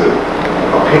about what is it?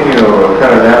 You know, what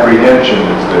kind of apprehension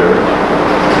is there?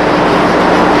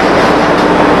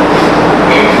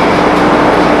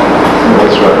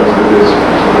 That's right. It is.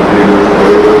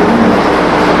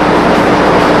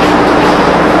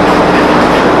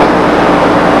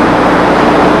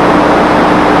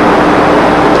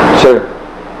 So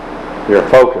you're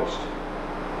focused.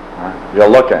 Right? You're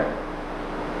looking.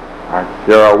 Right?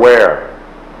 You're aware.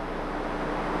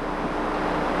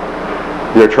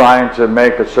 You're trying to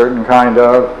make a certain kind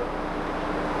of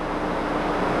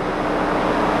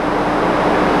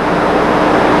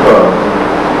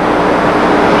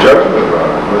judgment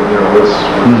about it. You know, what's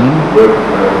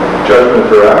judgment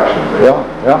for action.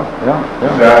 yeah.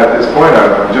 At this point,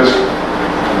 I'm just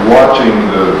watching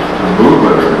the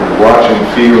movement, or watching,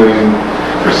 feeling,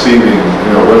 perceiving,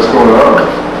 you know, what's going on.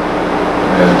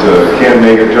 And can't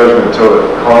make a judgment until it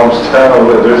calms down.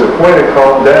 There's a point of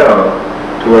calm down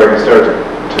to where I can start to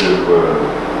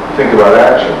think about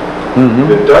action.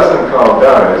 If it doesn't calm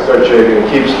down, it starts shaking and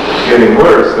keeps getting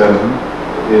worse, then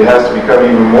it has to become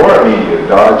even more immediate.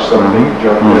 Dodge something,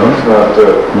 jump, you know, it's not,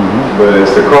 but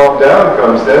as the calm down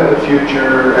comes, then the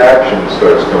future action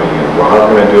starts coming in. Well, how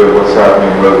can I do it? What's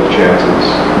happening? What are the chances?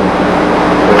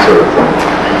 That sort of thing.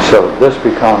 So this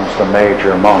becomes the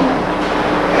major moment.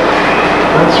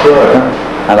 That's right.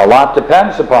 And a lot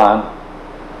depends upon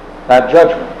that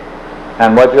judgment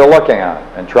and what you're looking at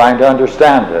and trying to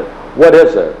understand it. What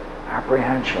is it?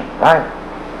 Apprehension, right?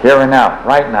 Here and now,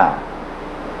 right now.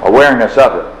 Awareness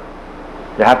of it.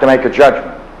 You have to make a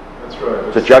judgment. That's right.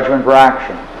 It's a judgment for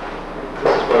action.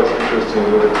 This is why it's interesting to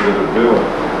look at the other Bill,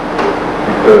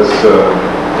 because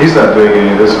he's not doing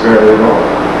any of this apparently at all.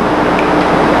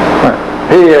 Right.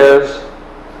 He is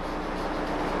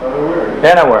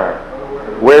unaware.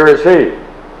 Where is he?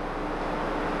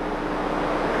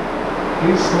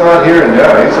 He's not here and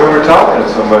now. He's over talking to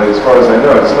somebody, as far as I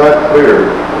know. It's not clear.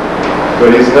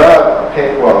 But he's not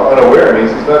unaware.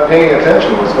 He's not paying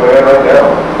attention to what's going on right now.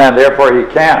 And therefore he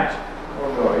can't. Oh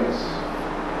no, he's...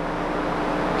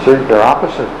 See, they're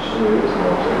opposites.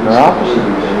 They're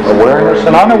opposites. Awareness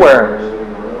and unawareness.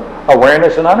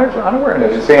 Awareness and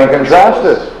unawareness. Being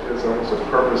contrasted. It's almost a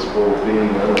purposeful being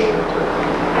unaware.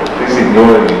 He's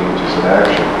ignoring me, which is an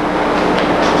action.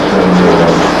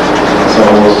 And it's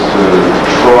almost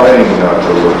trying not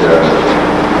to look at it.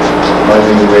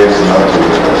 Finding ways not to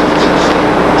look at it.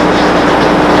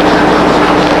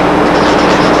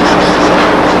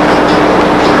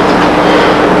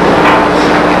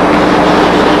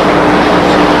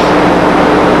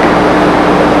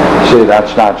 See,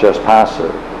 that's not just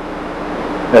passive,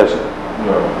 is it?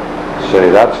 No. See,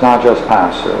 that's not just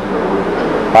passive.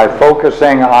 By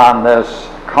focusing on this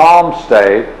calm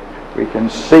state, we can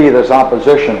see this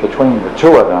opposition between the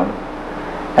two of them.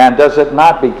 And does it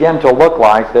not begin to look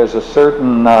like there's a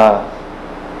certain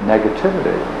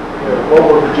negativity? Yeah, what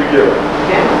word would you give it?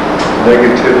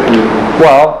 Negativity.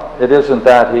 Well, it isn't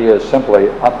that he is simply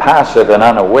a passive and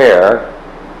unaware,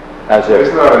 as if...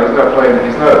 He's not playing,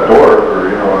 he's not a dork or,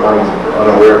 you know, an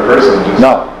unaware person. Just,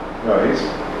 no, he's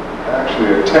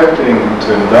actually attempting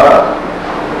to not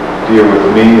deal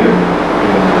with me in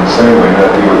the same way,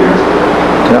 not deal with you.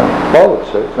 yeah,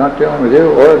 both. So it's not dealing with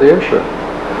you or the issue.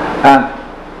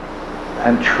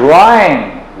 And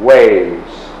trying ways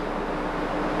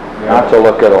not to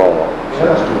look at all.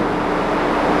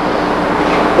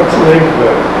 What's the name for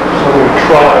that? Someone who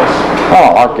tries. Oh,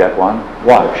 I'll get one.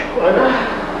 Watch.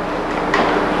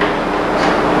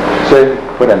 See,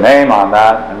 put a name on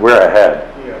that and we're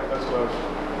ahead. Yeah, that's what I was...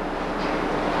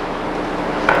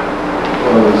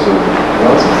 Well, there's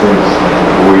lots of things like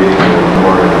waiting and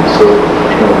ignoring and so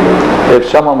forth. If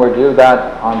someone were to do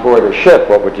that on board a ship,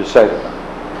 what would you say to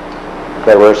them?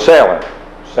 They were sailing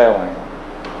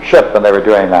ship and they were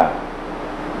doing that.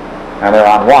 And they're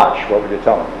on watch, what would you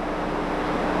tell them?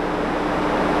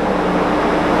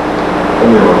 I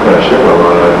mean, what kind of ship I'm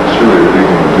on, I'm surely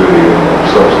relieving the duty in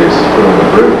some cases put on the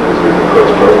brig because we can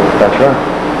cause trouble. That's right.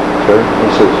 See,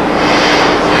 this is,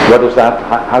 what does that,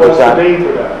 how does What's that, the name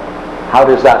for that? how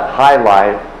does that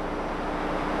highlight?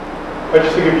 I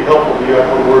just think it'd be helpful if you have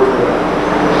a word for that.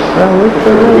 Well, we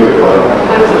can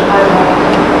How does it highlight?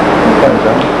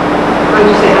 When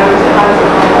you say how does it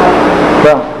highlight?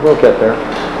 Well, we'll get there.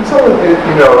 It's only,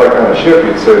 you know, like on a ship,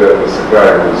 you'd say that was a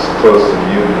guy who was close to the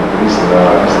Union, but he's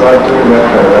not doing that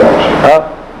kind of action.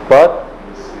 But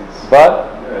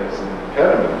Yeah, he's an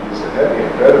impediment. He's a heavy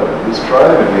impediment. He's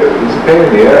trying to get, he's a pain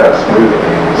in the ass, really.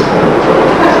 He's kind of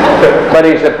but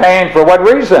he's a pain for what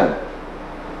reason?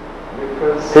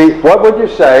 because What would you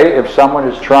say if someone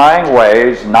is trying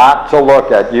ways not to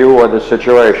look at you or the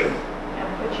situation?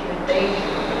 And put you in danger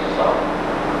yourself.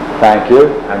 Thank you.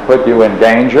 And put you in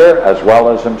danger as well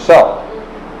as himself. the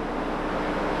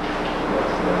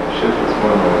ship is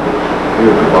one of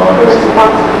the bonds.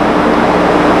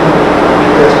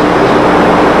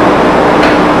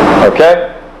 Okay?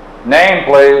 Name,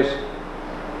 please.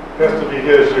 Has to be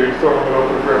his, or you're throwing it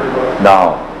open for everybody.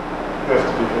 No. Has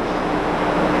to be his.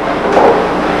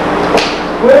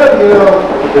 Well, you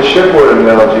know, the shipboard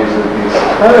analogy is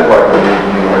kind of like an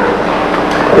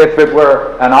engineer. If it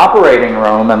were an operating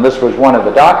room and this was one of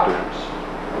the doctors,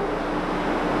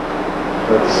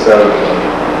 That's sabotage.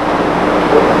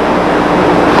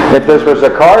 if this was a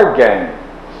card game,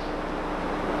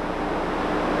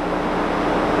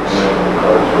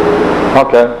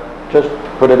 okay, just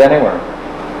put it anywhere.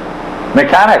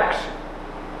 Mechanics.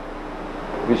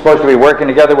 You're supposed to be working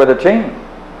together with a team.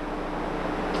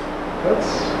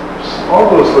 All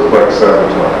those look like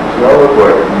sabotage. They all look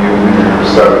like you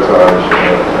sabotage.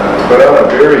 But on a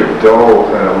very dull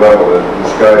kind of level,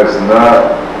 this guy is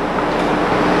not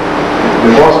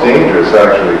the most dangerous,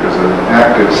 actually, because an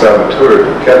active saboteur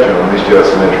can catch him. At least you have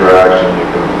some interaction. You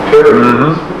can parry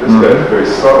this. But this guy is very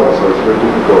subtle, so it's very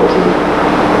difficult to.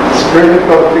 It's very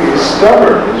difficult to. He's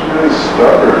stubborn. He's really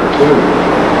stubborn too.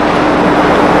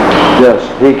 Yes,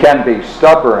 he can be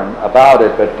stubborn about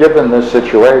it, but given this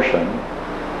situation,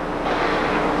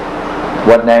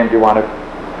 what name do you want to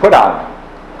put on him?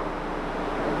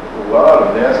 A lot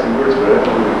of nasty words, but I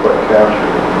don't really quite capture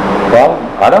it. Well,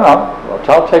 I don't know.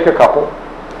 I'll take a couple.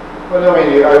 Well, I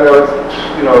mean, I know,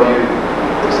 you know, you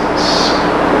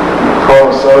call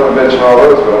them son of a bitch and all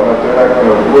those, but they're not going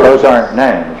to work. Those aren't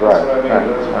names, right? That's what I mean. Right,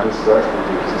 Those are right. just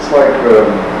expletives. It's like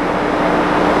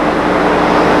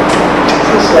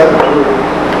it's a saboteur.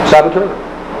 Saboteur.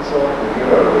 That's all I can get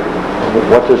out of it.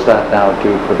 What does that now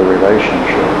do for the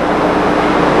relationship?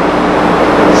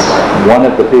 One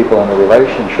of the people in the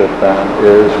relationship then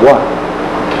is what?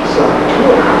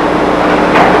 Saboteur.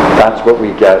 That's what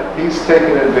we get. He's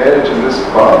taking advantage of this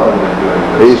bond and doing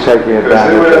this. He's taking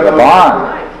advantage of the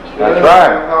bond. That's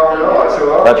right.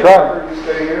 That's right. You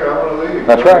stay here, I'm going to leave.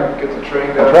 That's right. Get the train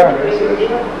down That's to the right. train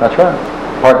station. That's right.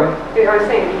 Pardon me? I was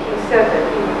saying, he said that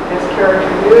this character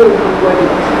knew he wouldn't,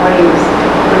 when he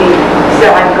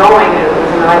said, I'm going, and it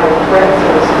was an idle threat, so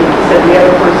to speak, he said the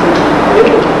other person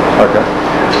knew. Okay.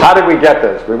 How did we get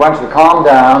this? We went to the calm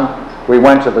down. We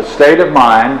went to the state of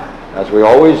mind, as we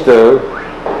always do.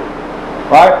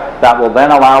 Right? That will then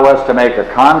allow us to make a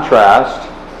contrast.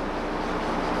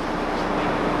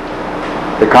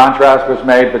 The contrast was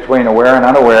made between aware and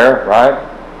unaware, right?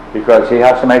 Because he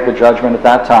has to make a judgment at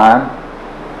that time.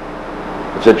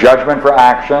 It's a judgment for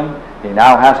action. He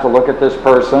now has to look at this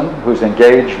person who's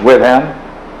engaged with him.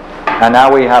 And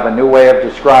now we have a new way of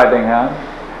describing him.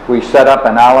 We set up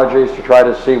analogies to try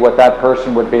to see what that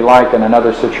person would be like in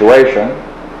another situation.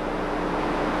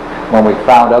 When we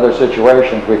found other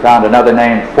situations, we found another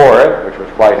name for it, which was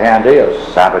quite handy, a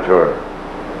saboteur.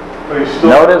 But he's still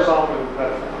Notice- confident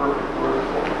that's the perfect word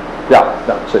for it. Yeah,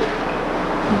 that's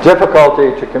it.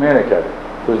 Difficulty to communicate.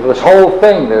 There's this whole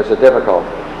thing, there's a difficulty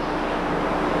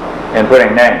in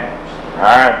putting names. All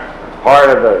right, part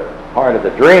of the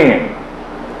dream.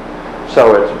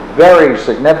 So it's very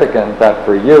significant that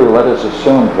for you, let us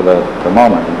assume for the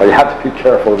moment, but you have to be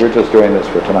careful. We're just doing this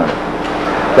for tonight.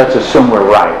 Let's assume we're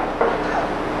right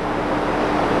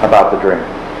about the dream.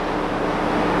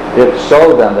 If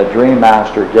so, then the dream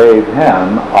master gave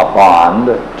him a bond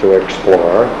to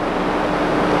explore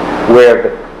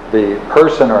where the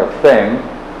person or thing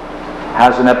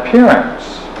has an appearance,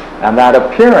 and that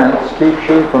appearance keeps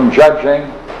you from judging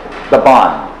the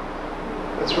bond.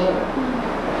 That's right.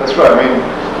 That's right. I mean,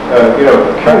 you know,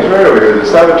 Kenny's right over here. The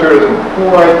saboteur doesn't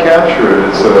quite capture it.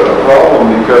 It's a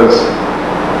problem because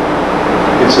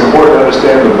it's important to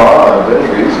understand the bond. Then you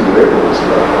can easily label this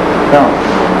stuff. No.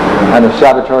 And the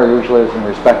saboteur usually is in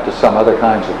respect to some other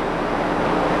kinds of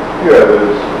Yeah,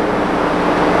 there's.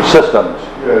 systems.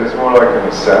 Yeah, he's more like an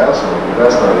assassin. But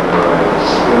that's not even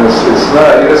right. It's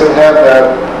not. He doesn't have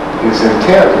that. His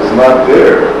intent is not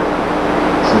there.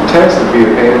 His intent is to be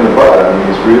a pain in the butt. I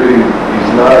mean,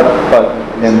 he's not. But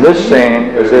in this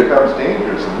scene, But is it it? becomes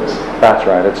dangerous in this. That's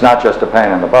right. It's not just a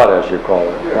pain in the butt, as you call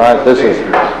it. Yeah, All right. This is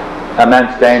dangerous.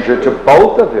 immense danger to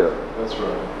both of you. That's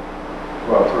right.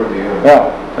 Well, toward the end.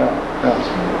 Yeah.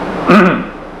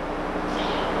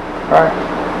 All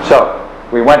right. So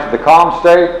we went to the calm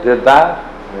state, did that,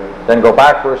 Yeah. then go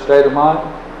back for a state of mind,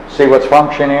 see what's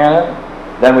functioning in it,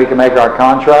 then we can make our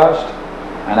contrast,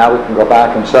 and now we can go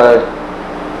back and say,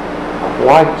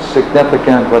 quite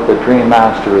significant what the dream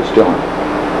master is doing.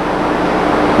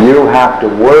 You have to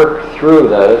work through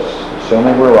this,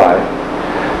 assuming we're right,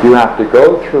 you have to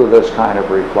go through this kind of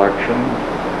reflection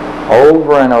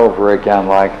over and over again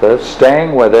like this,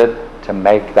 staying with it to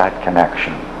make that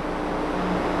connection.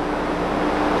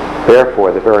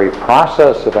 Therefore, the very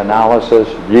process of analysis,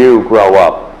 you grow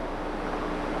up.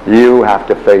 You have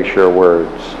to face your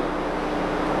words.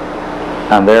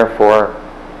 And therefore,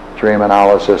 dream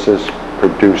analysis is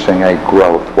producing a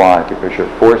growth. Why? Because you're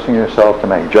forcing yourself to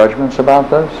make judgments about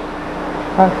this,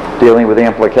 right? Dealing with the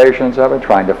implications of it,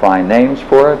 trying to find names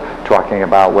for it, talking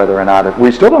about whether or not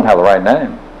we still don't have the right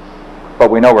name, but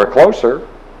we know we're closer. We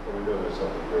know there's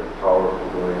something very powerful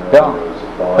going on. Yeah. There's a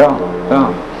bond going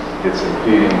on. It's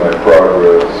impeding my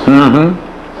progress. Mm-hmm.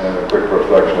 And a quick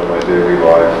reflection of my daily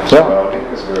life. Surrounding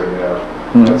is very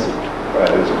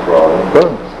that is a problem.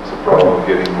 Good. It's a problem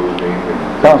getting moving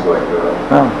and things like that.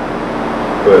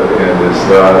 And it's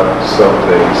not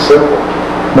something simple.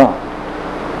 No.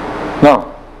 No.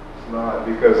 It's not,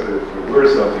 because if it were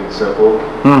something simple,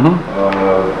 Mm-hmm. well,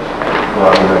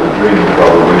 I would have a dream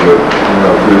probably, but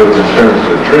if we looked in terms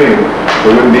of a dream,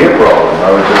 there wouldn't be a problem. I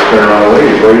would just turn around and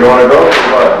leave. Where you want to go?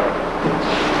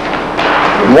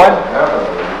 What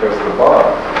happened? Because of the bond.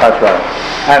 That's right.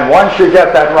 And once you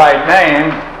get that right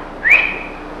name,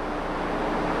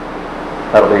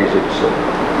 that'll be easy to see.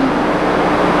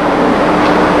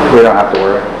 We don't have to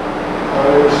worry.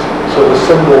 So the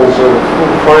symbols of the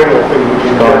final thing we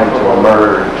can It's going to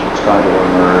emerge. It's going to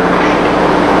emerge.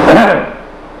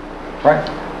 Right?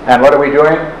 And what are we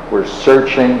doing? We're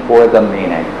searching for the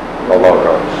meaning, the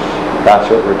logos. That's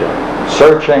what we're doing.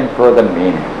 Searching for the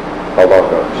meaning, the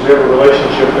logos. We have a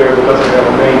relationship there that doesn't have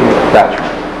a name yet. That's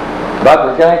right. But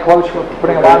we're getting close. We're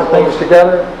putting a lot of things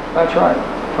together. That's right.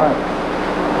 Right.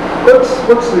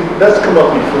 That's come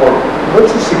up before.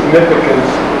 What's the significance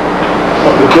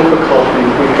of the difficulty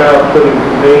we have putting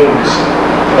names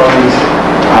on these?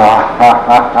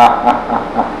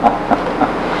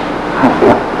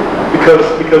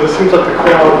 Because it seems like the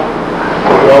crowd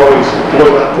will always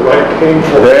blow out the right name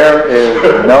for it. There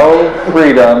is no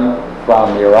freedom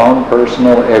from your own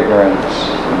personal ignorance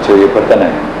until you put the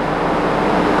name.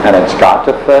 And it's got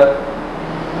to fit.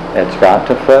 It's got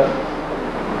to fit.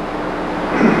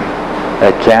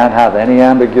 It can't have any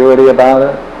ambiguity about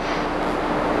it.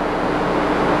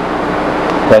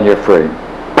 Then you're free.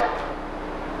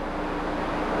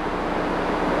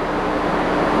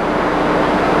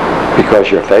 Because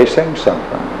you're facing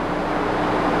something.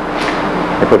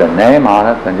 You put a name on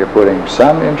it, then you're putting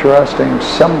some interesting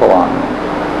symbol on it.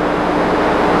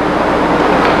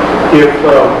 If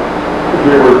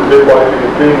we were midwifing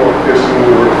a dream like this and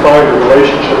we were to find a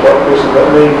relationship like this and that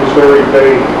name was very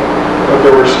vague, but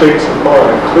there were states of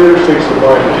mind, clear states of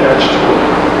mind attached to it,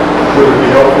 would it be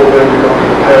helpful then to go to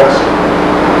the past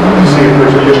to see if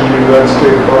there's a history of that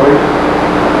state of mind?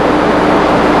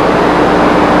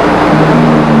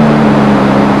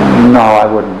 No, I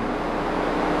wouldn't.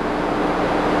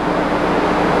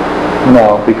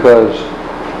 No, because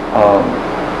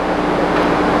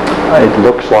it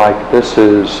looks like this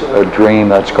is a dream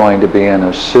that's going to be in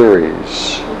a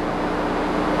series.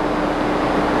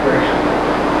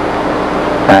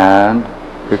 And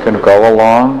you can go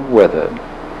along with it.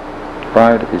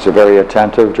 Right? He's a very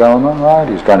attentive gentleman, right?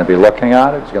 He's going to be looking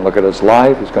at it. He's going to look at his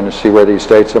life. He's going to see where these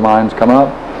states of mind come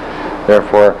up.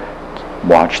 Therefore,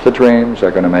 watch the dreams.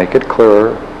 They're going to make it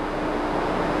clearer.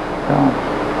 Yeah.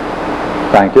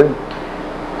 Thank you.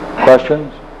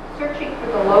 Questions? Searching for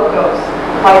the logos,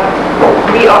 like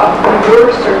we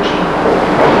were searching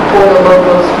for the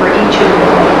logos for each of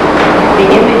the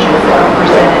images that are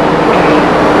presented in the dream.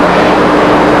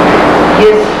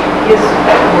 His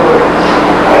words,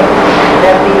 right? Would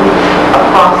that be a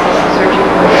process of searching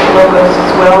for the logos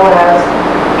as well as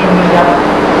ending up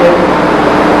with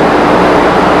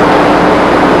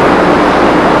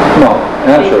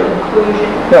Answer. Conclusion.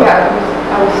 Yeah.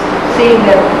 I was seeing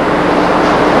that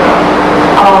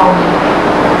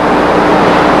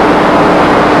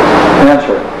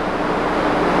Answer.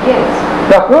 yes.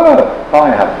 Yeah, good. Oh,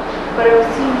 I have. But I was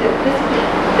seeing that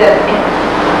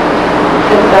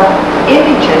the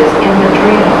images in the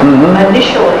dream,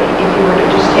 initially, if you were to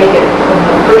just take it from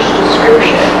the first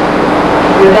description,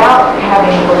 without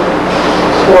having looked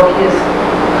for his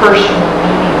personal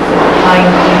meanings behind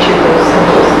each of those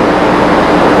symbols,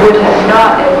 would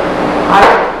not have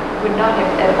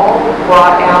at all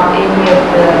brought out any of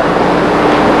the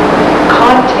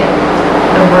content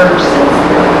emerged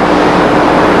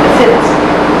since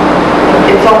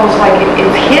it's almost like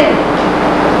it's hidden.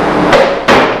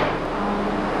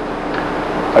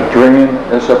 A dream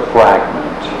is a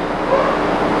fragment,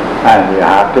 and you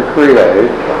have to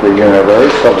create the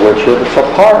universe of which it's a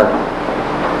part.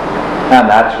 And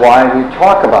that's why we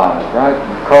talk about it, right?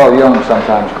 Carl Jung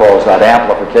sometimes calls that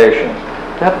amplification.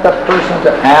 Get the person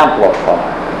to amplify,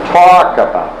 talk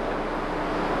about it.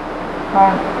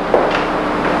 Right?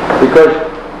 Because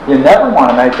you never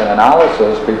want to make an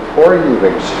analysis before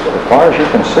as far as you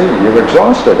can see, you've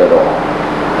exhausted it all.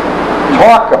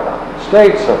 Talk about it,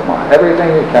 states of mind,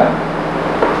 everything you can.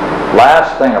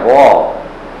 Last thing of all,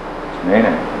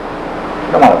 meaning.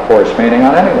 You don't want to force meaning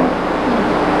on anyone,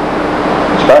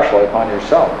 especially upon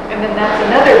yourself. And then that's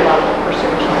another level for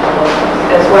searching for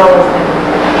logos, as well as the...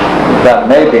 That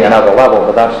may be another level,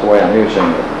 but that's the way I'm using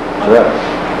it today.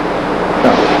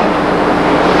 Yeah.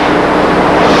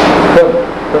 Good,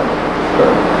 good,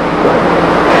 good, good.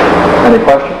 Any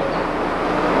questions?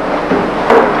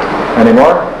 Any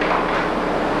more?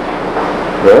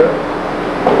 Good.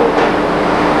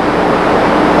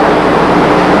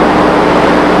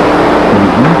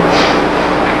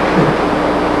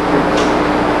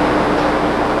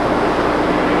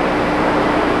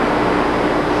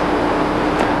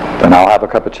 Then I'll have a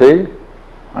cup of tea.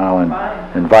 I'll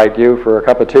invite you for a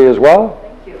cup of tea as well.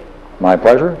 Thank you. My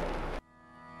pleasure.